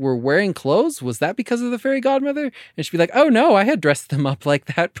horses were wearing clothes? Was that because of the fairy godmother? And she'd be like, oh no, I had dressed them up like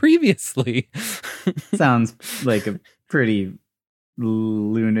that previously. Sounds like a pretty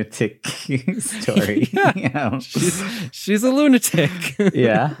lunatic story. Yeah. You know? She's a lunatic.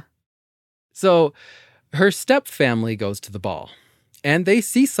 Yeah. So her step family goes to the ball, and they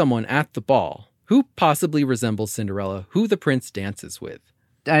see someone at the ball who possibly resembles Cinderella, who the prince dances with.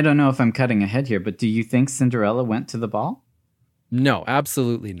 I don't know if I'm cutting ahead here, but do you think Cinderella went to the ball? No,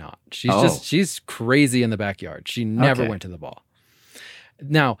 absolutely not. She's crazy in the backyard. She never went to the ball.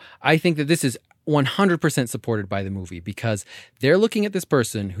 Now, I think that this is 100% supported by the movie, because they're looking at this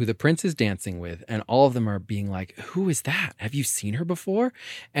person who the prince is dancing with, and all of them are being like, who is that? Have you seen her before?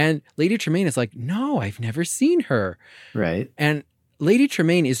 And Lady Tremaine is like, no, I've never seen her. Right. And Lady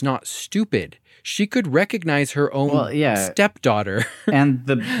Tremaine is not stupid. She could recognize her own stepdaughter. And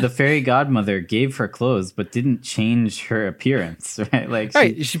the fairy godmother gave her clothes, but didn't change her appearance, right? Like,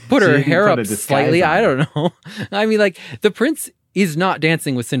 she put her hair up slightly. I don't know. I mean, like, the prince is not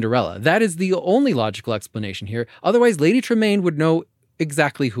dancing with Cinderella. That is the only logical explanation here. Otherwise, Lady Tremaine would know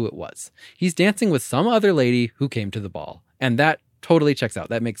exactly who it was. He's dancing with some other lady who came to the ball. And that totally checks out.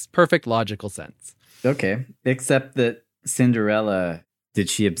 That makes perfect logical sense. Okay. Except that Cinderella, did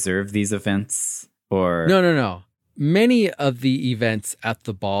she observe these events? Or No. Many of the events at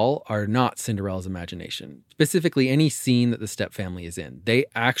the ball are not Cinderella's imagination. Specifically, any scene that the step family is in. They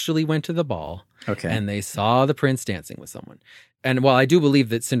actually went to the ball. Okay. And they saw the prince dancing with someone. And while I do believe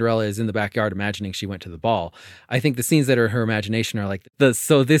that Cinderella is in the backyard imagining she went to the ball, I think the scenes that are in her imagination are like the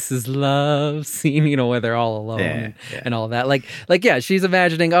 "So This Is Love" scene, you know, where they're all alone and all of that. Like, yeah, she's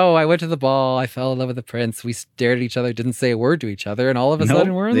imagining, oh, I went to the ball, I fell in love with the prince, we stared at each other, didn't say a word to each other, and all of a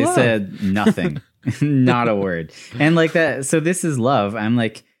sudden we're in love. They said nothing. Not a word. And like that, so this is love. I'm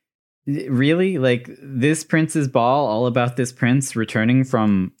like, really? Like, this prince's ball, all about this prince returning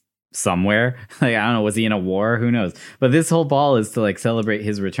from somewhere? Like, I don't know, was he in a war? Who knows? But this whole ball is to like celebrate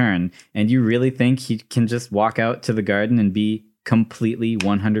his return. And you really think he can just walk out to the garden and be completely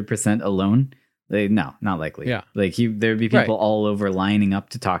 100% alone? Like, no, not likely. Yeah. Like, there'd be people all over lining up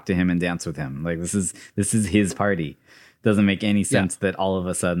to talk to him and dance with him. Like, this is his party. Doesn't make any sense that all of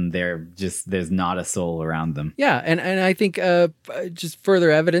a sudden there's not a soul around them. Yeah, and I think just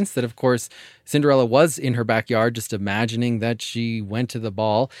further evidence that, of course, Cinderella was in her backyard just imagining that she went to the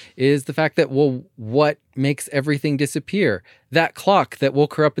ball is the fact that, well, what makes everything disappear? That clock that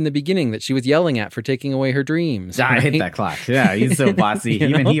woke her up in the beginning that she was yelling at for taking away her dreams. I hate that clock. Yeah, he's so bossy.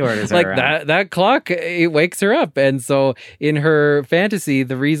 Even he orders her like around. That clock, it wakes her up. And so in her fantasy,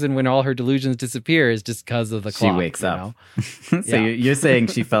 the reason when all her delusions disappear is just because of the clock. She wakes up. So you're saying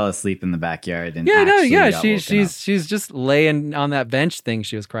she fell asleep in the backyard and she's just laying on that bench thing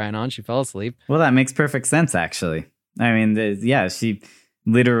she was crying on. She fell asleep. Well, that makes perfect sense, actually. I mean,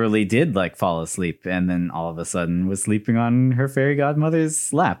 literally did like fall asleep and then all of a sudden was sleeping on her fairy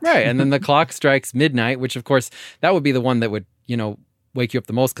godmother's lap. Right. And then the clock strikes midnight, which of course that would be the one that would, wake you up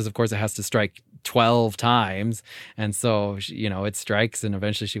the most, because of course it has to strike 12 times. And so, it strikes and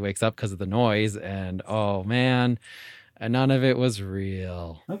eventually she wakes up because of the noise. And oh man, and none of it was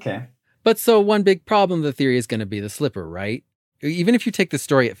real. Okay. But so one big problem of the theory is going to be the slipper, right? Even if you take the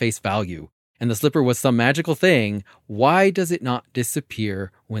story at face value and the slipper was some magical thing, why does it not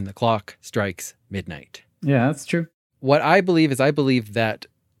disappear when the clock strikes midnight? Yeah, that's true. What I believe that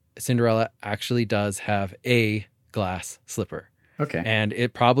Cinderella actually does have a glass slipper. Okay. And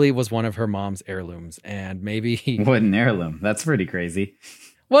it probably was one of her mom's heirlooms. And maybe... What an heirloom. That's pretty crazy.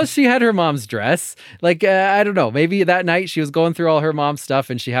 Well, she had her mom's dress. Like, I don't know. Maybe that night she was going through all her mom's stuff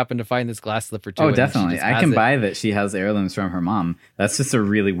and she happened to find this glass slipper too. Oh, definitely. I can buy that she has heirlooms from her mom. That's just a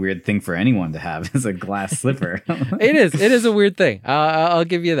really weird thing for anyone to have, is a glass slipper. It is. It is a weird thing. I'll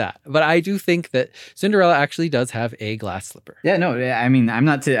give you that. But I do think that Cinderella actually does have a glass slipper. Yeah, no, I mean, I'm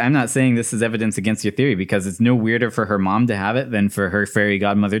not saying this is evidence against your theory, because it's no weirder for her mom to have it than for her fairy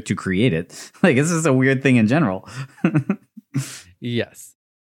godmother to create it. Like, it's just a weird thing in general. Yes.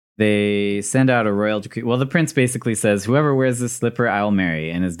 They send out a royal decree. Well, the prince basically says, whoever wears this slipper, I'll marry.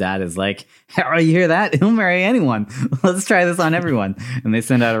 And his dad is like, oh, you hear that? He'll marry anyone. Let's try this on everyone. And they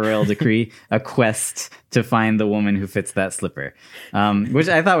send out a royal decree, a quest to find the woman who fits that slipper, which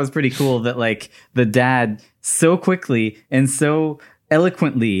I thought was pretty cool, that like the dad so quickly and so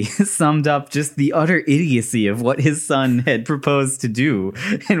eloquently summed up just the utter idiocy of what his son had proposed to do,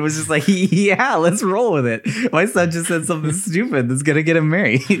 and was just like, yeah, let's roll with it. My son just said something stupid that's gonna get him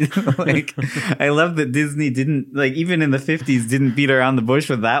married. Like, I love that Disney didn't, like, even in the 50s, didn't beat around the bush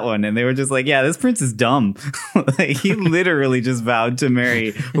with that one, and they were just like, yeah, this prince is dumb. Like, he literally just vowed to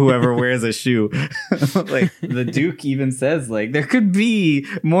marry whoever wears a shoe. Like, the Duke even says, like, there could be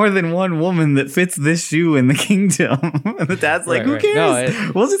more than one woman that fits this shoe in the kingdom. And the dad's like, who cares?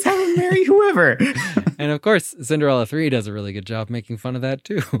 We'll just have him marry whoever. And of course, Cinderella 3 does a really good job making fun of that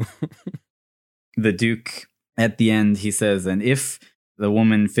too. The Duke, at the end, he says, and if the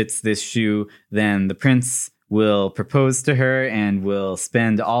woman fits this shoe, then the prince will propose to her and will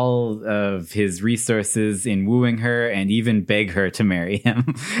spend all of his resources in wooing her and even beg her to marry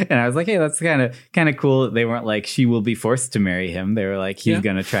him. And I was like, hey, that's kind of cool. They weren't like, she will be forced to marry him. They were like, he's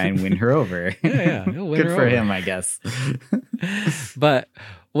going to try and win her over. Yeah. Good for him, I guess. But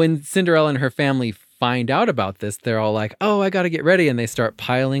when Cinderella and her family find out about this, they're all like, oh, I got to get ready. And they start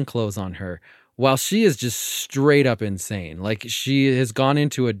piling clothes on her, while she is just straight up insane. Like, she has gone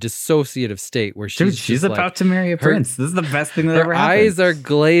into a dissociative state where she's about like, to marry a prince. This is the best thing that ever happened. Her eyes are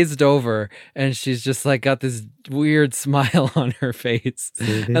glazed over, and she's just like got this weird smile on her face.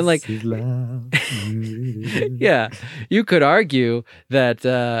 And like, yeah, you could argue that,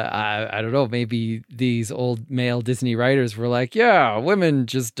 I don't know, maybe these old male Disney writers were like, yeah, women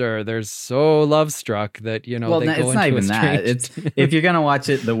just they're so love struck that, well, they go it's into not a even strange... that. It's, if you're going to watch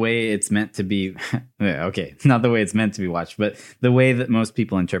it the way it's meant to be, okay, not the way it's meant to be watched, but the way that most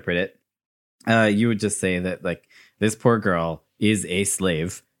people interpret it, you would just say that, like, this poor girl is a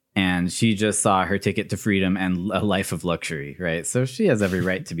slave, and she just saw her ticket to freedom and a life of luxury, right? So she has every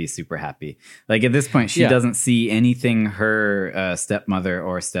right to be super happy. Like, at this point, she doesn't see anything her stepmother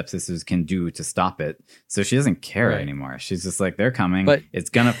or stepsisters can do to stop it. So she doesn't care anymore. She's just like, they're coming. But it's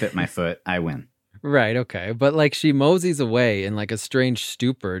going to fit my foot. I win. Right, okay. But like, she moseys away in like a strange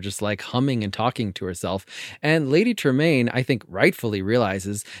stupor, just like humming and talking to herself. And Lady Tremaine, I think, rightfully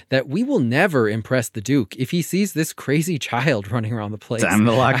realizes that we will never impress the Duke if he sees this crazy child running around the place. Time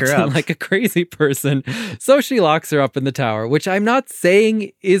to lock her up. Like a crazy person. So she locks her up in the tower, which I'm not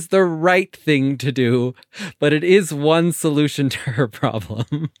saying is the right thing to do, but it is one solution to her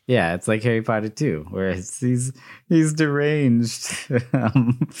problem. Yeah, it's like Harry Potter 2, where he's deranged.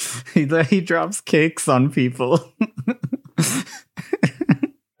 He drops cakes on people.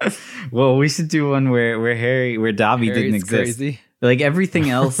 Well, we should do one where Dobby didn't exist. Crazy. Like, everything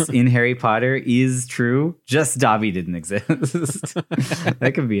else in Harry Potter is true, just Dobby didn't exist.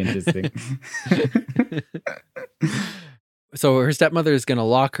 That could be interesting. So her stepmother is going to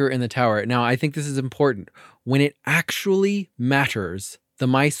lock her in the tower. Now, I think this is important. When it actually matters, the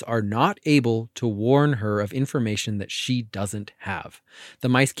mice are not able to warn her of information that she doesn't have. The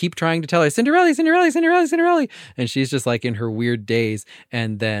mice keep trying to tell her, Cinderella, Cinderella, Cinderella, Cinderella. And she's just like in her weird daze.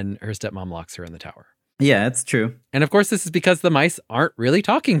 And then her stepmom locks her in the tower. Yeah, that's true. And of course, this is because the mice aren't really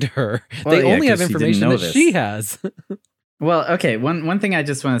talking to her. Well, they only have information that she has. Well, okay. One thing I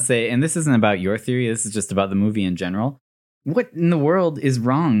just want to say, and this isn't about your theory, this is just about the movie in general. What in the world is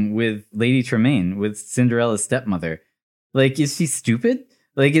wrong with Lady Tremaine, with Cinderella's stepmother? Like, is she stupid?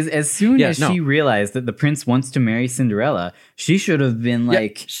 Like, as soon as she realized that the prince wants to marry Cinderella, she should have been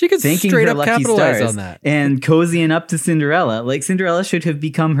like, she could thanking straight her up lucky capitalize stars on that. and cozying up to Cinderella. Like, Cinderella should have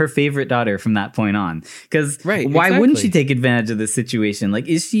become her favorite daughter from that point on. Because why wouldn't she take advantage of this situation? Like,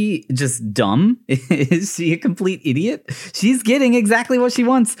 is she just dumb? Is she a complete idiot? She's getting exactly what she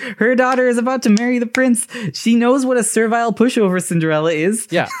wants. Her daughter is about to marry the prince. She knows what a servile pushover Cinderella is.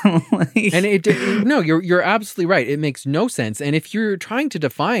 Yeah. And no, you're absolutely right. It makes no sense. And if you're trying to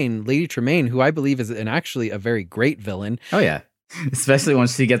define Lady Tremaine, who I believe is actually a very great villain. Oh, yeah. Especially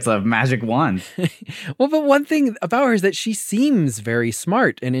once she gets a magic wand. Well, but one thing about her is that she seems very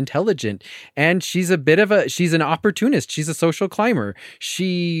smart and intelligent. And she's an opportunist. She's a social climber.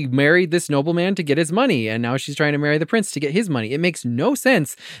 She married this nobleman to get his money. And now she's trying to marry the prince to get his money. It makes no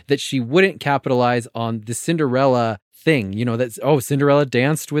sense that she wouldn't capitalize on the Cinderella thing, that's, Cinderella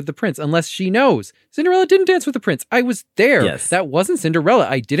danced with the prince, unless she knows Cinderella didn't dance with the prince. I was there. Yes. That wasn't Cinderella.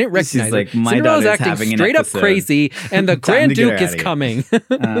 I didn't recognize She's like, it. my Cinderella's daughter's acting having straight an up crazy, and the Grand Duke is coming.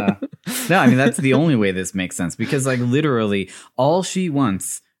 No, I mean, that's the only way this makes sense, because like literally all she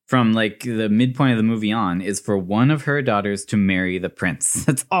wants from like the midpoint of the movie on is for one of her daughters to marry the prince.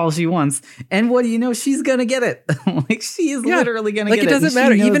 That's all she wants. And what do you know? She's going to get it. Like, she is literally going to get it. Like, it doesn't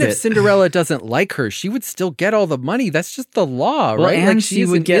matter. Even if Cinderella doesn't like her, she would still get all the money. That's just the law, right? And like, she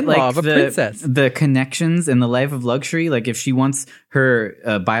would get like a princess. The connections and the life of luxury. Like, if she wants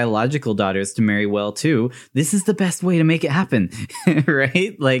her biological daughters to marry well too, this is the best way to make it happen.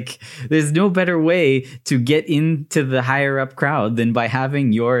 Right? Like, there's no better way to get into the higher up crowd than by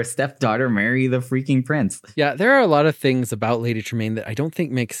having your stepdaughter marry the freaking prince. Yeah, there are a lot of things about Lady Tremaine that I don't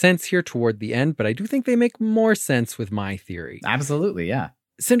think make sense here toward the end, but I do think they make more sense with my theory. Absolutely, yeah.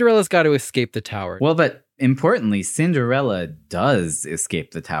 Cinderella's got to escape the tower. Well, but importantly, Cinderella does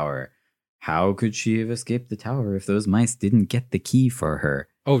escape the tower. How could she have escaped the tower if those mice didn't get the key for her?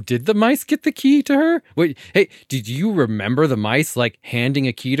 Oh, did the mice get the key to her? Wait, hey, did you remember the mice, like, handing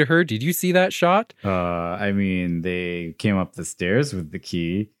a key to her? Did you see that shot? I mean, they came up the stairs with the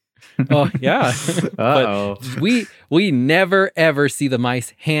key. Oh, yeah. Uh-oh. But we never, ever see the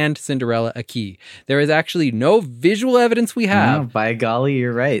mice hand Cinderella a key. There is actually no visual evidence we have. No, by golly,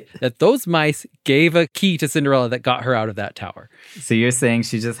 you're right. That those mice gave a key to Cinderella that got her out of that tower. So you're saying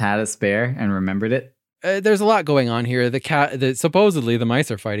she just had a spare and remembered it? There's a lot going on here. Supposedly the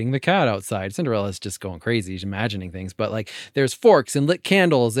mice are fighting the cat outside. Cinderella's just going crazy. She's imagining things. But like, there's forks and lit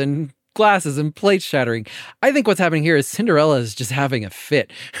candles and glasses and plates shattering. I think what's happening here is Cinderella is just having a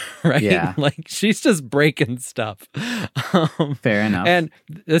fit, right? Yeah. Like, she's just breaking stuff. Fair enough. And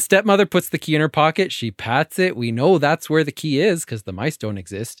the stepmother puts the key in her pocket. She pats it. We know that's where the key is because the mice don't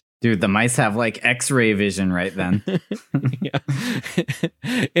exist. Dude, the mice have like X-ray vision right then. Yeah.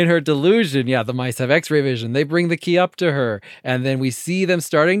 In her delusion, the mice have X-ray vision. They bring the key up to her, and then we see them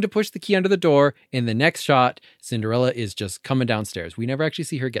starting to push the key under the door. In the next shot, Cinderella is just coming downstairs. We never actually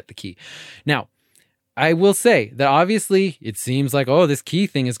see her get the key. Now, I will say that obviously it seems like, this key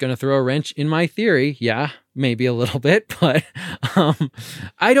thing is going to throw a wrench in my theory. Yeah, maybe a little bit, but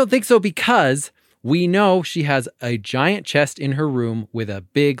I don't think so, because we know she has a giant chest in her room with a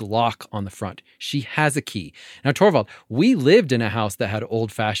big lock on the front. She has a key. Now, Torvald, we lived in a house that had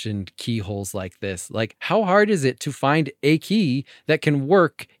old-fashioned keyholes like this. Like, how hard is it to find a key that can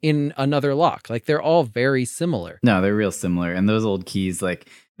work in another lock? Like, they're all very similar. No, they're real similar. And those old keys, like,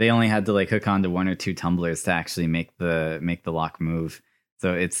 they only had to like hook onto one or two tumblers to actually make the lock move.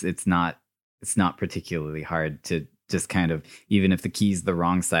 So it's not particularly hard to just kind of, even if the key's the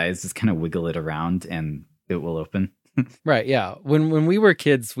wrong size, just kind of wiggle it around and it will open. Right, yeah. When we were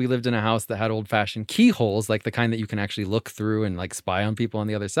kids, we lived in a house that had old-fashioned keyholes, like the kind that you can actually look through and like spy on people on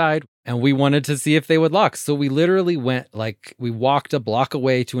the other side. And we wanted to see if they would lock. So we literally we walked a block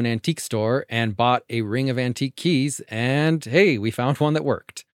away to an antique store and bought a ring of antique keys. And hey, we found one that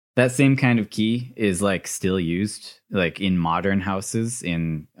worked. That same kind of key is like still used like in modern houses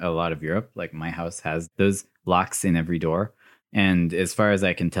in a lot of Europe. Like my house has those locks in every door. And as far as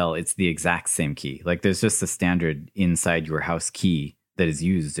I can tell, it's the exact same key. Like there's just a standard inside your house key that is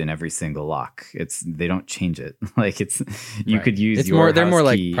used in every single lock. They don't change it. Like you could use they're more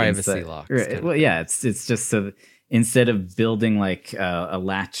like key privacy inside, locks. Right. Well, yeah, it's just so that instead of building like a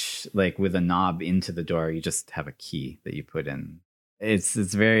latch like with a knob into the door, you just have a key that you put in. It's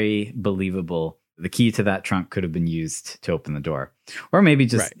very believable. The key to that trunk could have been used to open the door, or maybe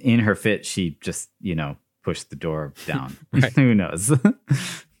just in her fit, she just pushed the door down. Who knows?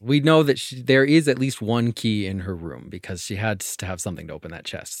 We know that there is at least one key in her room because she had to have something to open that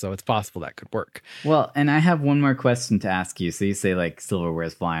chest. So it's possible that could work. Well, and I have one more question to ask you. So you say like silverware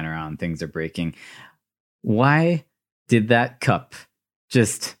is flying around, things are breaking. Why did that cup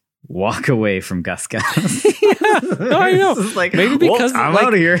just walk away from Gus Gus. No, I know. It's like, maybe because I'm like,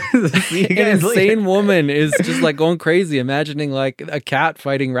 out of here. See you an guys insane later. woman is just like going crazy, imagining like a cat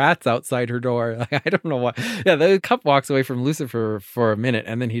fighting rats outside her door. Like, I don't know why. Yeah, the cup walks away from Lucifer for a minute,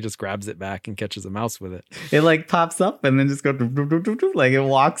 and then he just grabs it back and catches a mouse with it. It like pops up and then just goes like it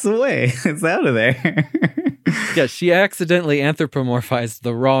walks away. It's out of there. Yeah, she accidentally anthropomorphized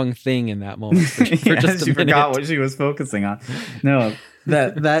the wrong thing in that moment. For Yeah, just a she minute. forgot what she was focusing on. No,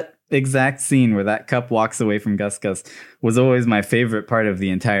 that exact scene where that cup walks away from Gus Gus was always my favorite part of the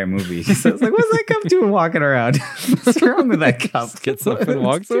entire movie. So I was like, what's that cup doing walking around? What's wrong with that cup? Just gets up and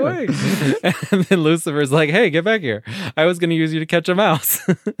walks away. And then Lucifer's like, hey, get back here. I was going to use you to catch a mouse.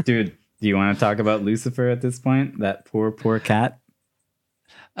 Dude, do you want to talk about Lucifer at this point? That poor cat?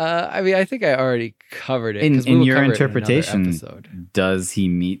 I mean, I think I already covered it. In your interpretation, does he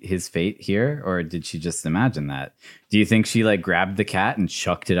meet his fate here, or did she just imagine that? Do you think she like grabbed the cat and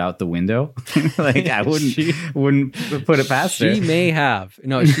chucked it out the window? Like I wouldn't put it past her. She may have.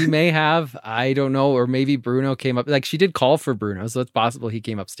 No, she may have. I don't know. Or maybe Bruno came up. Like she did call for Bruno, so it's possible he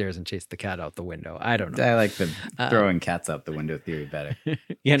came upstairs and chased the cat out the window. I don't know. I like the throwing cats out the window theory better.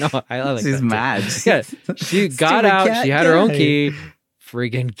 Yeah, no, I like She's that mad. Yeah, she got out. Cat, she had her own key.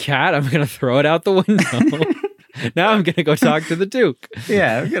 Friggin' cat! I'm gonna throw it out the window. Now I'm gonna go talk to the Duke.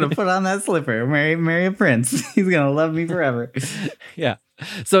 Yeah, I'm gonna put on that slipper. Marry a prince. He's gonna love me forever. Yeah.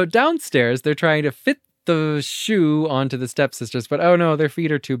 So downstairs, they're trying to fit the shoe onto the stepsisters, but oh no, their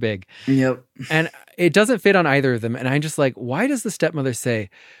feet are too big. Yep. And it doesn't fit on either of them. And I'm just like, why does the stepmother say,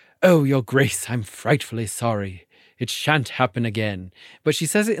 "Oh, your grace, I'm frightfully sorry. It shan't happen again." But she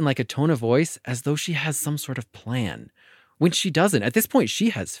says it in like a tone of voice as though she has some sort of plan. When she doesn't. At this point, she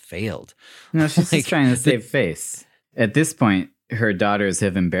has failed. No, she's just trying to save face. At this point, her daughters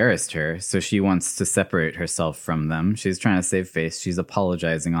have embarrassed her, so she wants to separate herself from them. She's trying to save face. She's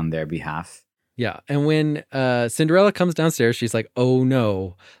apologizing on their behalf. Yeah. And when Cinderella comes downstairs, she's like, oh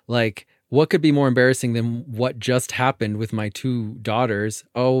no, like, what could be more embarrassing than what just happened with my two daughters?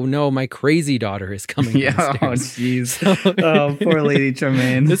 Oh no, my crazy daughter is coming downstairs. Oh, jeez. Oh, poor Lady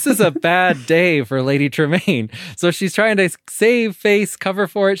Tremaine. This is a bad day for Lady Tremaine. So she's trying to save face, cover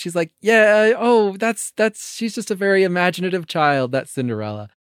for it. She's like, yeah, oh, that's she's just a very imaginative child, that's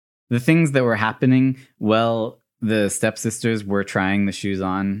Cinderella. The things that were happening, well, the stepsisters were trying the shoes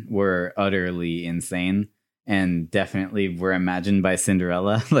on, were utterly insane. And definitely were imagined by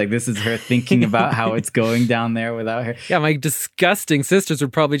Cinderella. Like, this is her thinking about how it's going down there without her. Yeah, my disgusting sisters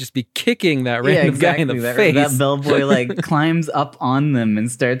would probably just be kicking that random guy in the face. That bellboy, like, climbs up on them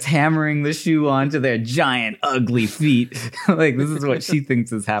and starts hammering the shoe onto their giant, ugly feet. Like, this is what she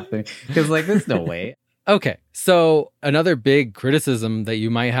thinks is happening. Because, like, there's no way. Okay, so another big criticism that you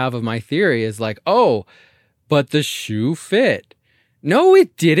might have of my theory is like, oh, but the shoe fit. No,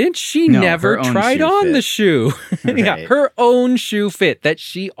 it didn't. She never tried on the shoe. Right. Yeah, her own shoe fit that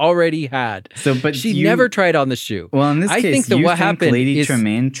she already had. So, but she never tried on the shoe. Well, in this case, think that what happened Lady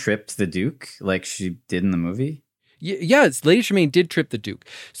Tremaine tripped the Duke like she did in the movie? Yes, Lady Tremaine did trip the Duke.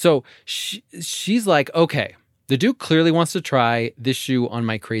 So she's like, okay, the Duke clearly wants to try this shoe on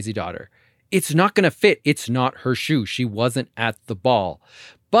my crazy daughter. It's not going to fit. It's not her shoe. She wasn't at the ball.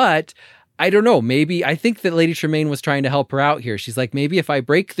 But I don't know. Maybe I think that Lady Tremaine was trying to help her out here. She's like, maybe if I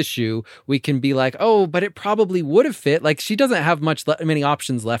break the shoe, we can be like, oh, but it probably would have fit. Like, she doesn't have many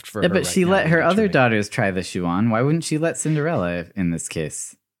options left for her. But she let her other daughters try the shoe on. Why wouldn't she let Cinderella in this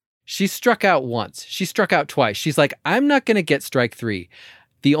case? She struck out once. She struck out twice. She's like, I'm not going to get strike 3.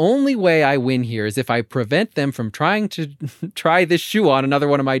 The only way I win here is if I prevent them from trying to try this shoe on another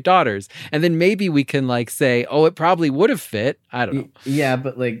one of my daughters. And then maybe we can like say, oh, it probably would have fit. I don't know. Yeah,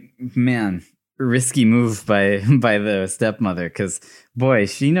 but like, man, risky move by the stepmother. Because, boy,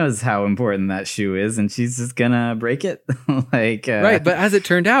 she knows how important that shoe is and she's just going to break it. Right. But as it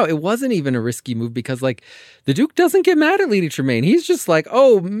turned out, it wasn't even a risky move because like the Duke doesn't get mad at Lady Tremaine. He's just like,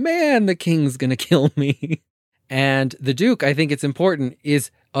 oh, man, the king's going to kill me. And the Duke, I think it's important,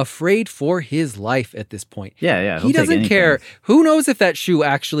 is afraid for his life at this point. Yeah. He doesn't care. Who knows if that shoe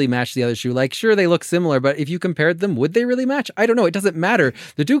actually matched the other shoe? Like, sure, they look similar, but if you compared them, would they really match? I don't know. It doesn't matter.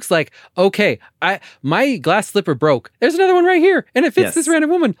 The Duke's like, okay, my glass slipper broke. There's another one right here, and it fits this random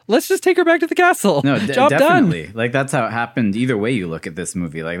woman. Let's just take her back to the castle. No, Job definitely. done. Like, that's how it happened. Either way you look at this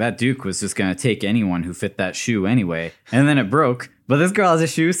movie. Like, that Duke was just going to take anyone who fit that shoe anyway, and then it broke. But this girl has a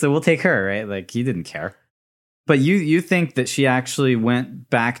shoe, so we'll take her, right? Like, he didn't care. But you think that she actually went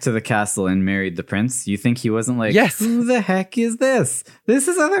back to the castle and married the prince? You think he wasn't like, yes, who the heck is this? This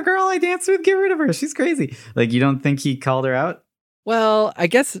is other girl I danced with. Get rid of her. She's crazy. Like, you don't think he called her out? Well, I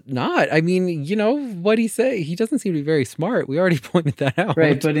guess not. I mean, what'd he say? He doesn't seem to be very smart. We already pointed that out.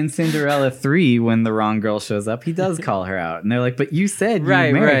 Right, but in Cinderella 3, when the wrong girl shows up, he does call her out. And they're like, but you said you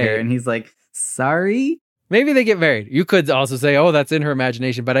married her. And he's like, sorry? Maybe they get married. You could also say, oh, that's in her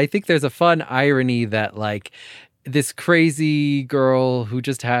imagination. But I think there's a fun irony that, like, this crazy girl who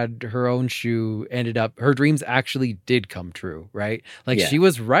just had her own shoe ended up, her dreams actually did come true, right? Like, she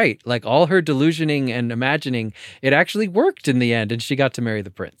was right. Like, all her delusioning and imagining, it actually worked in the end, and she got to marry the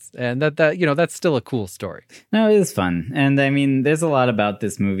prince. And that's still a cool story. No, it is fun. And I mean, there's a lot about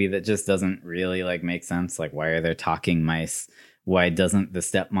this movie that just doesn't really like make sense. Like, why are there talking mice? Why doesn't the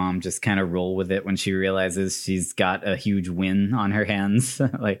stepmom just kind of roll with it when she realizes she's got a huge win on her hands? So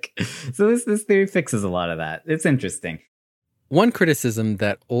this theory fixes a lot of that. It's interesting. One criticism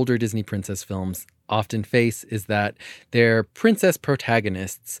that older Disney princess films often face is that their princess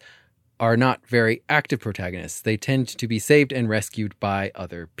protagonists are not very active protagonists. They tend to be saved and rescued by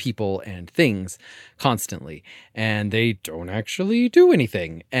other people and things constantly, and they don't actually do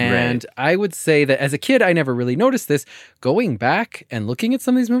anything. And I would say that as a kid, I never really noticed this. Going back and looking at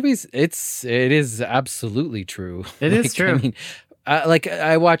some of these movies, it is absolutely true. It is true. I mean,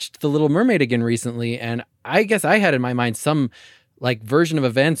 I watched The Little Mermaid again recently, and I guess I had in my mind some like version of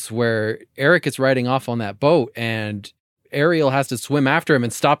events where Eric is riding off on that boat and Ariel has to swim after him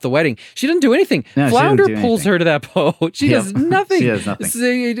and stop the wedding. She doesn't do anything. No, Flounder pulls her to that boat. She does nothing. She does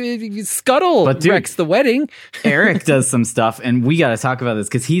nothing. Scuttle wrecks the wedding. Eric does some stuff, and we got to talk about this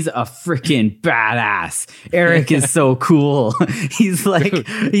because he's a freaking badass. Eric is so cool. He's like,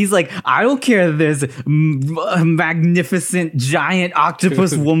 I don't care that there's a magnificent giant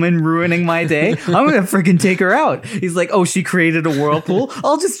octopus woman ruining my day. I'm gonna freaking take her out. He's like, oh, she created a whirlpool.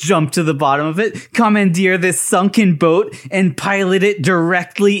 I'll just jump to the bottom of it, commandeer this sunken boat, and pilot it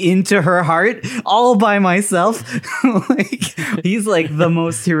directly into her heart all by myself. He's like the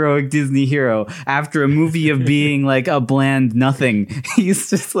most heroic Disney hero after a movie of being like a bland nothing.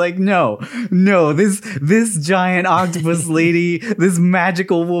 He's just like, no, this giant octopus lady, this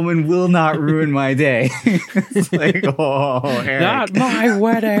magical woman will not ruin my day. It's like, oh, Eric. Not my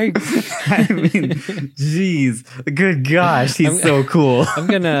wedding. I mean, geez, good gosh, he's so cool. I'm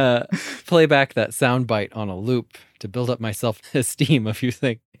gonna play back that soundbite on a loop to build up my self-esteem a few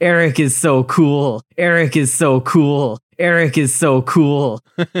things. Eric is so cool. Eric is so cool. Eric is so cool.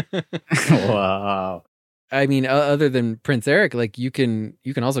 Wow. I mean, other than Prince Eric, like you can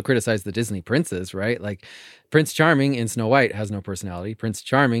also criticize the Disney princes, right? Like Prince Charming in Snow White has no personality. Prince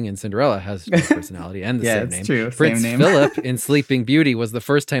Charming in Cinderella has no personality and the same name. True. Prince same name. Philip in Sleeping Beauty was the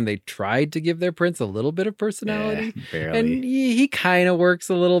first time they tried to give their prince a little bit of personality. Yeah, barely. And he kind of works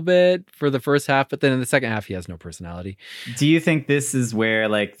a little bit for the first half, but then in the second half, he has no personality. Do you think this is where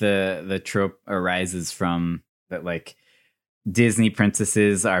like the trope arises from, that like Disney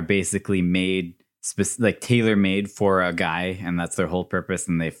princesses are basically made like tailor-made for a guy, and that's their whole purpose,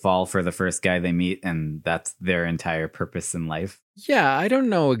 and they fall for the first guy they meet, and that's their entire purpose in life? Yeah, I don't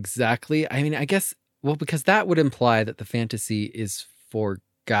know exactly. I mean, I guess, well, because that would imply that the fantasy is for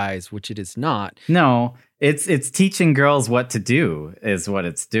guys, which it is not. No, it's teaching girls what to do is what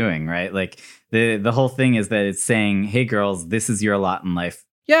it's doing, right? Like the whole thing is that it's saying, hey girls, this is your lot in life.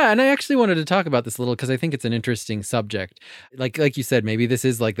 Yeah, and I actually wanted to talk about this a little because I think it's an interesting subject. Like you said, maybe this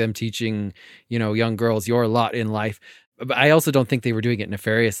is like them teaching, young girls your lot in life. But I also don't think they were doing it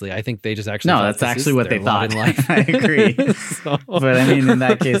nefariously. I think they just actually that's actually what they thought in life. I agree. But I mean, in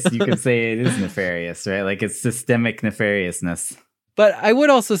that case, you could say it is nefarious, right? Like it's systemic nefariousness. But I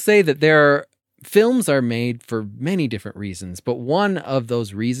would also say that films are made for many different reasons, but one of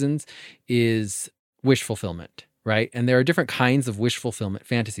those reasons is wish fulfillment. Right. And there are different kinds of wish fulfillment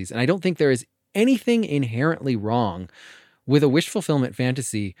fantasies. And I don't think there is anything inherently wrong with a wish fulfillment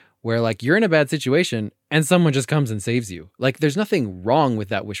fantasy where like you're in a bad situation and someone just comes and saves you. Like there's nothing wrong with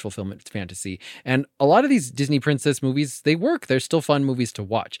that wish fulfillment fantasy. And a lot of these Disney princess movies, they work. They're still fun movies to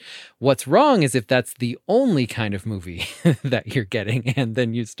watch. What's wrong is if that's the only kind of movie that you're getting, and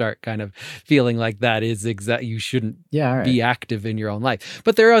then you start kind of feeling like that is you shouldn't be active in your own life.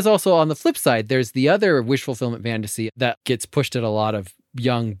 But there is also, on the flip side, there's the other wish fulfillment fantasy that gets pushed at a lot of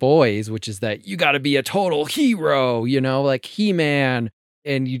young boys, which is that you got to be a total hero, like He-Man,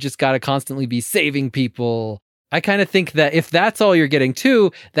 and you just got to constantly be saving people. I kind of think that if that's all you're getting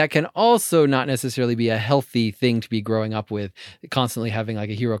too, that can also not necessarily be a healthy thing to be growing up with, constantly having like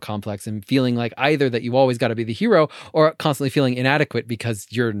a hero complex and feeling like either that you always got to be the hero or constantly feeling inadequate because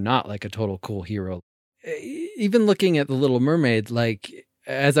you're not like a total cool hero. Even looking at The Little Mermaid, like,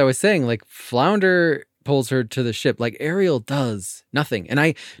 as I was saying, like Flounder pulls her to the ship. Like, Ariel does nothing. And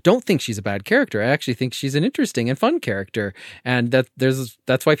I don't think she's a bad character. I actually think she's an interesting and fun character. And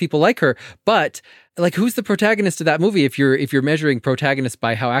that's why people like her. But like, who's the protagonist of that movie? If you're measuring protagonists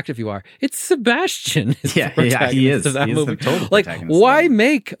by how active you are, it's Sebastian. Yeah, he is. Of that movie. Like, why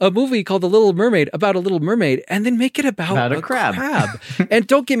make a movie called The Little Mermaid about a little mermaid and then make it about a crab? And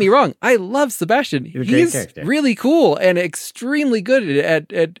don't get me wrong, I love Sebastian. He's really cool and extremely good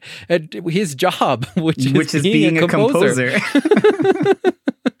at his job, which is being a composer.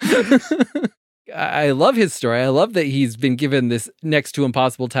 I love his story. I love that he's been given this next to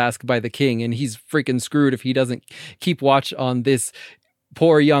impossible task by the king, and he's freaking screwed if he doesn't keep watch on this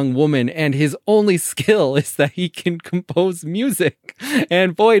poor young woman. And his only skill is that he can compose music.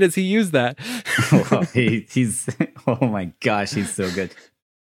 And boy, does he use that. Well, he's oh my gosh, he's so good.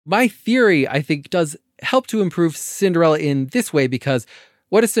 My theory, I think, does help to improve Cinderella in this way, because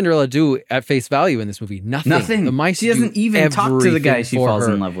what does Cinderella do at face value in this movie? Nothing. The mice she doesn't even talk to the guy she falls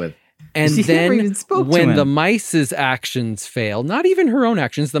in love with. And then when the mice's actions fail, not even her own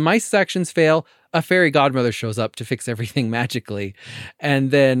actions, the mice's actions fail, a fairy godmother shows up to fix everything magically.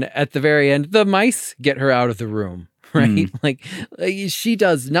 And then at the very end, the mice get her out of the room, right? Like, she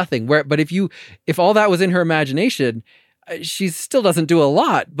does nothing. But if all that was in her imagination, she still doesn't do a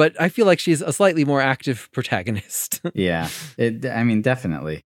lot, but I feel like she's a slightly more active protagonist. Yeah,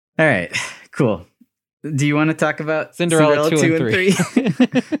 definitely. All right, cool. Do you want to talk about Cinderella 2 and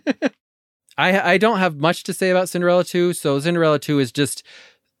 3? I don't have much to say about Cinderella 2. So Cinderella 2 is just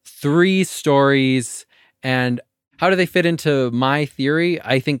 3 stories. And how do they fit into my theory?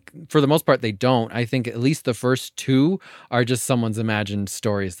 I think for the most part, they don't. I think at least the first 2 are just someone's imagined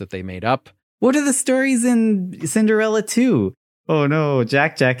stories that they made up. What are the stories in Cinderella 2? Oh no,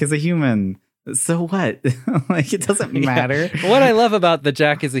 Jack is a human. So what? Like, it doesn't matter. Yeah. What I love about the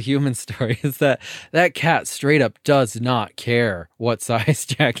Jack is a human story is that cat straight up does not care what size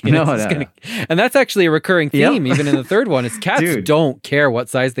Jack is. No. And that's actually a recurring theme, even in the third one, is cats don't care what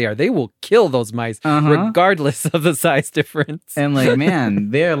size they are. They will kill those mice regardless of the size difference. And like,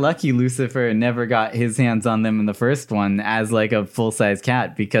 man, they're lucky Lucifer never got his hands on them in the first one as like a full-size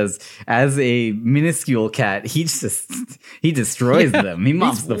cat, because as a minuscule cat, he destroys them. He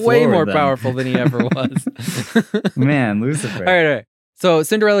mops the floor way more with them. Powerful than he ever was. Man, Lucifer. All right. So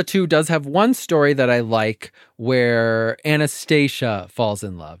Cinderella 2 does have one story that I like where Anastasia falls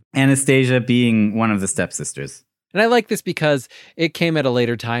in love. Anastasia being one of the stepsisters. And I like this because it came at a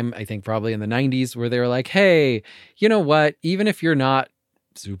later time, I think probably in the 90s, where they were like, hey, you know what? Even if you're not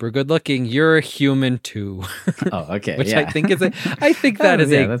super good looking, you're a human too. Oh, okay. Which I think is that is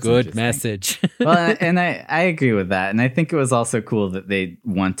a good message. Well, and I agree with that. And I think it was also cool that they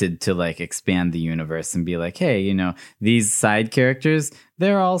wanted to like expand the universe and be like, hey, you know, these side characters,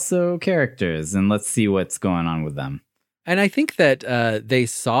 they're also characters, and let's see what's going on with them. And I think that they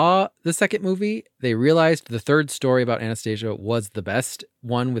saw the second movie. They realized the third story about Anastasia was the best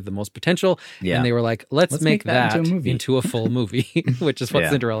one with the most potential. Yeah. And they were like, let's make that into a full movie, which is what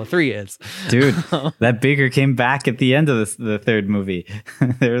Cinderella 3 is. Dude, that baker came back at the end of the third movie.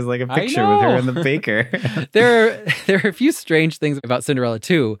 There was like a picture with her and the baker. There are a few strange things about Cinderella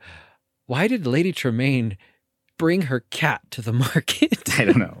 2. Why did Lady Tremaine bring her cat to the market? I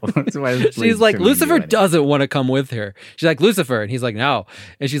don't know. She's like, Lucifer doesn't want to come with her. She's like, Lucifer. And he's like, no.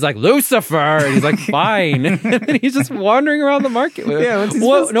 And she's like, Lucifer. And he's like, fine. And he's just wandering around the market with her. Yeah,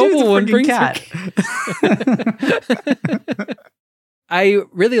 what nobleman brings cat? I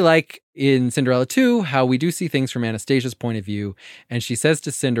really like in Cinderella 2 how we do see things from Anastasia's point of view. And she says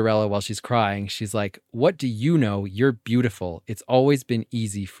to Cinderella while she's crying, she's like, what do you know? You're beautiful. It's always been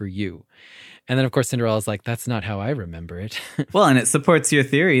easy for you. And then, of course, Cinderella's like, that's not how I remember it. Well, and it supports your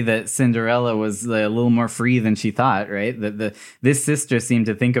theory that Cinderella was a little more free than she thought, right? That this sister seemed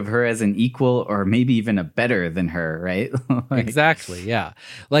to think of her as an equal or maybe even a better than her, right? Exactly, yeah.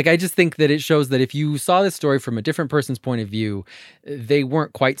 Like, I just think that it shows that if you saw this story from a different person's point of view, they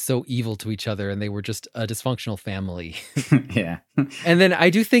weren't quite so evil to each other and they were just a dysfunctional family. Yeah. And then I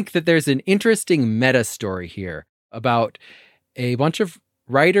do think that there's an interesting meta story here about a bunch of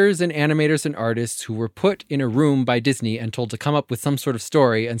writers and animators and artists who were put in a room by Disney and told to come up with some sort of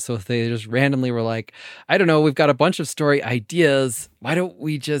story. And so they just randomly were like, I don't know, we've got a bunch of story ideas. Why don't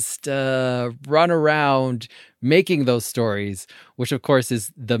we just run around making those stories? Which, of course,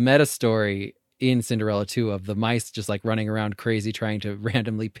 is the meta story in Cinderella 2 of the mice just like running around crazy trying to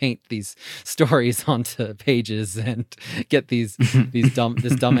randomly paint these stories onto pages and get this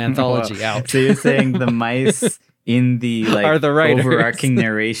dumb anthology out. So you're saying the mice in the like are the overarching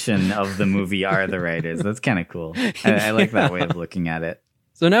narration of the movie are the writers. That's kind of cool. I like that way of looking at it.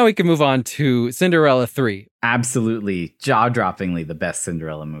 So now we can move on to Cinderella 3. Absolutely, jaw-droppingly the best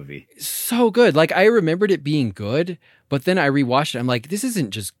Cinderella movie. So good. Like, I remembered it being good, but then I rewatched it. I'm like, this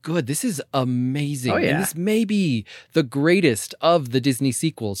isn't just good. This is amazing. Oh, yeah. And this may be the greatest of the Disney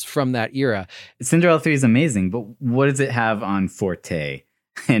sequels from that era. Cinderella 3 is amazing, but what does it have on Forte?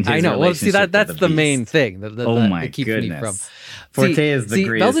 And I know. Well, see, that's the main thing. Oh my that keeps goodness. me from. Forte is the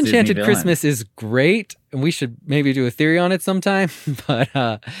greatest Belle's Enchanted Disney Christmas is great, and we should maybe do a theory on it sometime.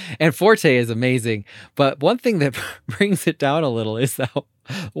 But and Forte is amazing. But one thing that brings it down a little is that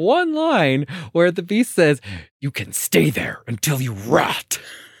one line where the Beast says, "You can stay there until you rot."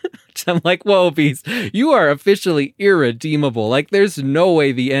 I'm like, whoa, Beast, you are officially irredeemable. Like, there's no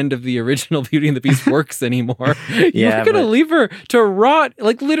way the end of the original Beauty and the Beast works anymore. You're going to leave her to rot.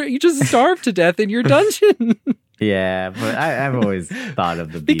 Like, literally, you just starve to death in your dungeon. Yeah, but I've always thought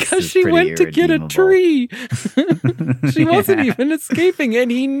of the Beast because as she pretty went to get a tree. She wasn't even escaping, and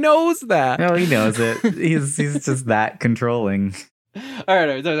he knows that. No, he knows it. He's just that controlling. All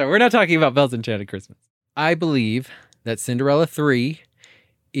right, we're not talking about Belle's Enchanted Christmas. I believe that Cinderella 3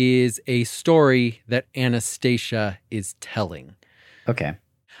 is a story that Anastasia is telling. Okay.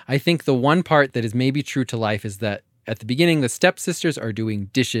 I think the one part that is maybe true to life is that at the beginning, the stepsisters are doing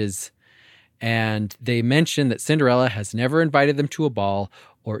dishes, and they mention that Cinderella has never invited them to a ball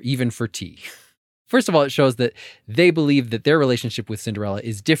or even for tea. First of all, it shows that they believe that their relationship with Cinderella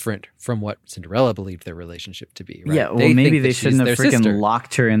is different from what Cinderella believed their relationship to be. Right? Yeah, well, maybe they shouldn't have freaking sister.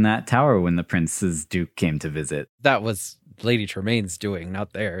 Locked her in that tower when the Prince's Duke came to visit. That was Lady Tremaine's doing,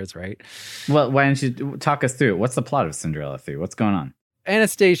 not theirs, right? Well, why don't you talk us through it? What's the plot of Cinderella 3? What's going on?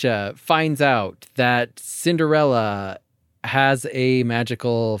 Anastasia finds out that Cinderella has a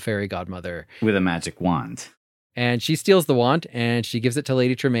magical fairy godmother. With a magic wand. And she steals the wand and she gives it to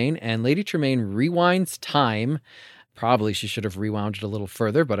Lady Tremaine. And Lady Tremaine rewinds time. Probably she should have rewound it a little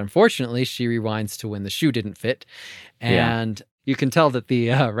further, but unfortunately she rewinds to when the shoe didn't fit. And you can tell that the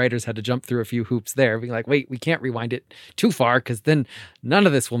writers had to jump through a few hoops there, being like, wait, we can't rewind it too far because then none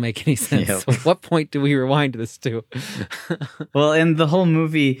of this will make any sense. Yep. So what point do we rewind this to? Well, in the whole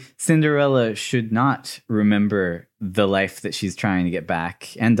movie, Cinderella should not remember the life that she's trying to get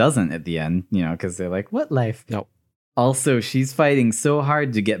back and doesn't at the end, because they're like, what life? No. Also, she's fighting so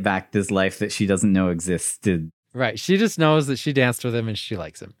hard to get back this life that she doesn't know existed. Right. She just knows that she danced with him and she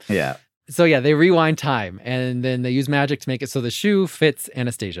likes him. Yeah. So yeah, they rewind time and then they use magic to make it so the shoe fits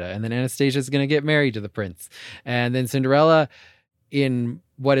Anastasia. And then Anastasia's going to get married to the prince. And then Cinderella, in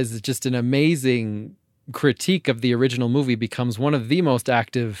what is just an amazing critique of the original movie, becomes one of the most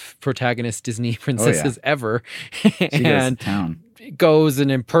active protagonist Disney princesses ever. She goes to town. Goes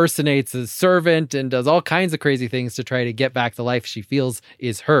and impersonates a servant and does all kinds of crazy things to try to get back the life she feels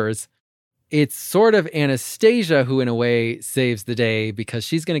is hers. It's sort of Anastasia who, in a way, saves the day because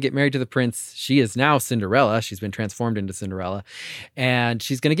she's going to get married to the prince. She is now Cinderella. She's been transformed into Cinderella. And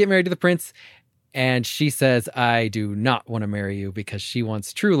she's going to get married to the prince. And she says, I do not want to marry you because she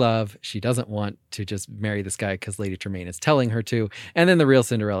wants true love. She doesn't want to just marry this guy because Lady Tremaine is telling her to. And then the real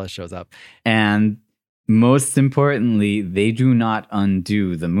Cinderella shows up. And most importantly, they do not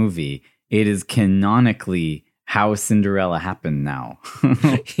undo the movie. It is canonically how Cinderella happened now.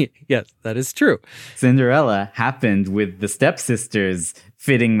 Yes, that is true. Cinderella happened with the stepsisters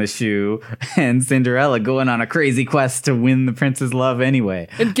fitting the shoe and Cinderella going on a crazy quest to win the prince's love anyway.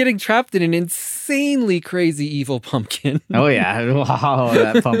 And getting trapped in an insanely crazy evil pumpkin. Oh, yeah. Wow,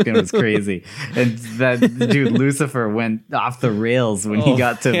 that pumpkin was crazy. And that dude, Lucifer, went off the rails when he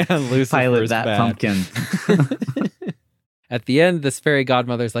got to pilot that pumpkin. At the end, this fairy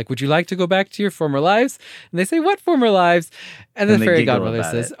godmother's like, would you like to go back to your former lives? And they say, what former lives? And the fairy godmother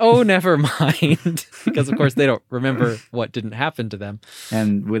says, oh, never mind. Because, of course, they don't remember what didn't happen to them.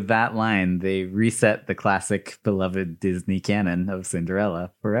 And with that line, they reset the classic beloved Disney canon of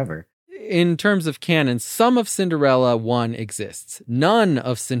Cinderella forever. In terms of canon, some of Cinderella 1 exists. None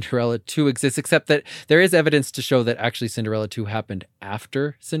of Cinderella 2 exists, except that there is evidence to show that actually Cinderella 2 happened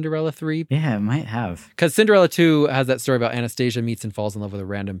after Cinderella 3. Yeah, it might have. Because Cinderella 2 has that story about Anastasia meets and falls in love with a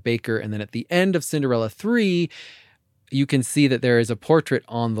random baker. And then at the end of Cinderella 3, you can see that there is a portrait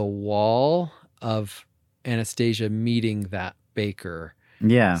on the wall of Anastasia meeting that baker.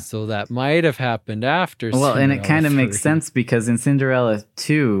 Yeah. So that might have happened after Cinderella Cinderella and it kind of makes sense because in Cinderella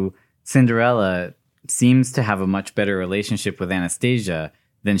 2, Cinderella seems to have a much better relationship with Anastasia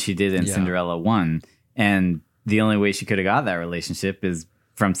than she did in Cinderella 1. And the only way she could have got that relationship is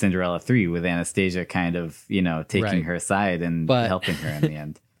from Cinderella 3 with Anastasia kind of, taking her side and helping her in the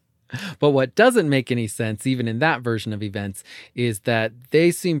end. But what doesn't make any sense, even in that version of events, is that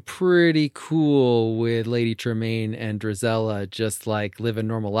they seem pretty cool with Lady Tremaine and Drizella just like living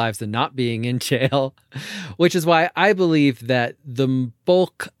normal lives and not being in jail, which is why I believe that the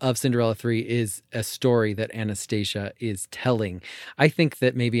bulk of Cinderella 3 is a story that Anastasia is telling. I think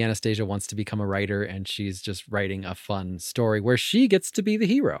that maybe Anastasia wants to become a writer and she's just writing a fun story where she gets to be the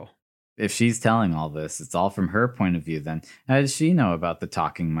hero. If she's telling all this, it's all from her point of view then. How does she know about the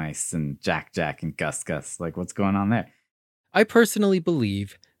talking mice and Jack Jack and Gus Gus? Like, what's going on there? I personally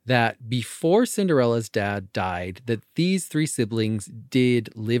believe that before Cinderella's dad died, that these three siblings did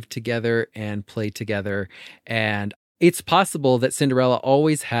live together and play together. And it's possible that Cinderella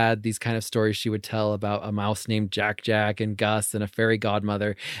always had these kind of stories she would tell about a mouse named Jack Jack and Gus and a fairy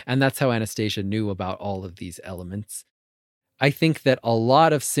godmother. And that's how Anastasia knew about all of these elements. I think that a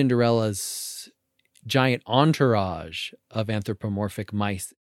lot of Cinderella's giant entourage of anthropomorphic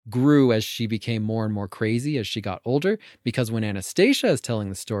mice grew as she became more and more crazy as she got older, because when Anastasia is telling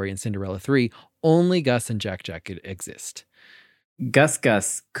the story in Cinderella 3, only Gus and Jack Jack exist. Gus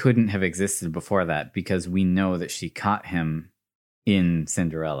Gus couldn't have existed before that because we know that she caught him in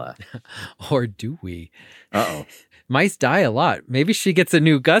Cinderella. Or do we? Uh-oh. Mice die a lot. Maybe she gets a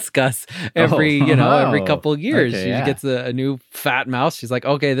new Gus Gus every couple years. Okay, she gets a new fat mouse. She's like,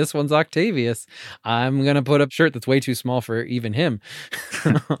 okay, this one's Octavius. I'm going to put a shirt that's way too small for even him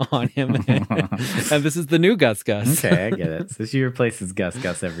on him. And this is the new Gus Gus. Okay, I get it. So she replaces Gus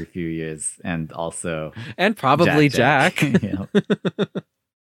Gus every few years and also... And probably Jack. Yeah.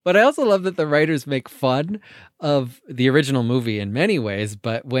 But I also love that the writers make fun of the original movie in many ways.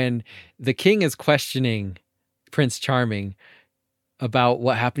 But when the king is questioning Prince Charming about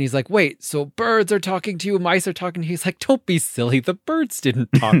what happened, he's like, wait, so birds are talking to you, mice are talking to you. He's like, don't be silly. The birds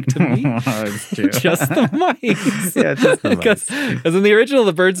didn't talk to me. That's true. Just the mice. Yeah, just the mice. Because in the original,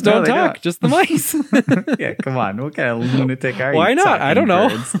 the birds don't talk, don't. Just the mice. Yeah, come on. What kind of lunatic are you? Why not? I don't know.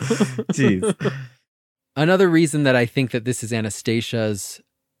 Jeez. Another reason that I think that this is Anastasia's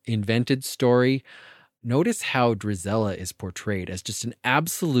invented story, notice how Drizella is portrayed as just an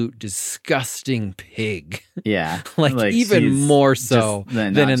absolute disgusting pig. Yeah. like even more so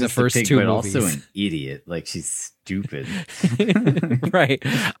than in the first pig, two but movies. Also an idiot. Like, she's stupid. Right.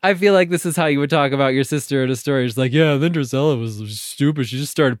 I feel like this is how you would talk about your sister in a story. It's like, yeah, then Drizella was stupid. She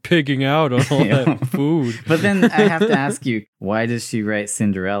just started pigging out on all that food. But then I have to ask you, why does she write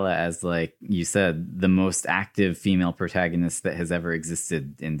Cinderella as, like you said, the most active female protagonist that has ever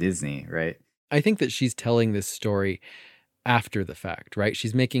existed in Disney, right? I think that she's telling this story after the fact, right?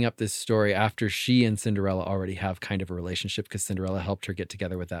 She's making up this story after she and Cinderella already have kind of a relationship because Cinderella helped her get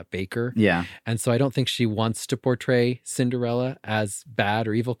together with that baker. Yeah. And so I don't think she wants to portray Cinderella as bad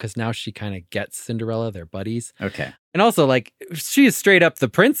or evil because now she kind of gets Cinderella. They're buddies. Okay. And also, like, she is straight up the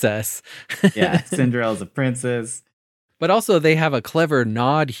princess. Yeah, Cinderella's a princess. But also they have a clever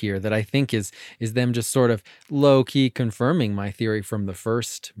nod here that I think is them just sort of low-key confirming my theory from the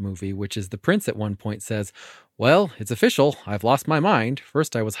first movie, which is the prince at one point says, well, it's official. I've lost my mind.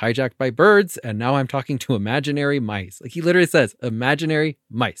 First I was hijacked by birds, and now I'm talking to imaginary mice. Like, he literally says, imaginary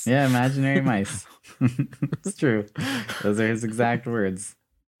mice. Yeah, imaginary mice. It's true. Those are his exact words.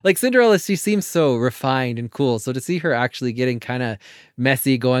 Like, Cinderella, she seems so refined and cool. So to see her actually getting kind of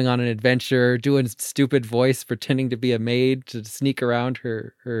messy, going on an adventure, doing stupid voice, pretending to be a maid to sneak around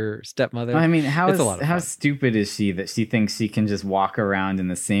her stepmother. I mean, how how stupid is she that she thinks she can just walk around in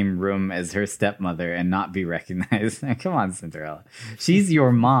the same room as her stepmother and not be recognized? Come on, Cinderella. She's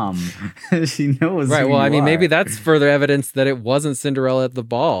your mom. She knows. Right. Who Well, you I mean, are. maybe that's further evidence that it wasn't Cinderella at the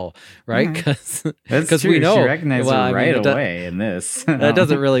ball, right? Because That's true. we know She recognized her right it away in this. That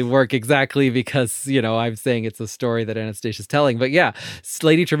doesn't really work exactly because, I'm saying it's a story that Anastasia's telling. But yeah,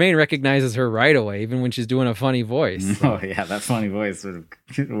 Lady Tremaine recognizes her right away, even when she's doing a funny voice. Oh, yeah, that funny voice would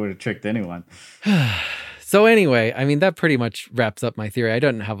have tricked anyone. So anyway, I mean, that pretty much wraps up my theory. I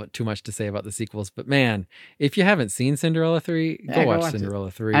don't have too much to say about the sequels, but man, if you haven't seen Cinderella 3, go watch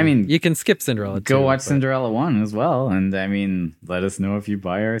Cinderella 3. I mean, you can skip Cinderella 2. Go watch Cinderella 1 as well. And I mean, let us know if you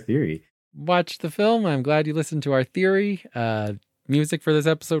buy our theory. Watch the film. I'm glad you listened to our theory. Music for this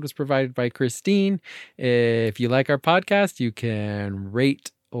episode was provided by Christine. If you like our podcast, you can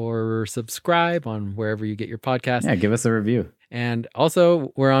rate or subscribe on wherever you get your podcast. Yeah, give us a review. And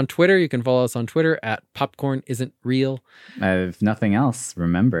also, we're on Twitter. You can follow us on Twitter at Popcorn Isn't Real. If nothing else,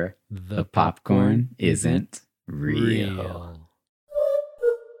 remember, The popcorn isn't real.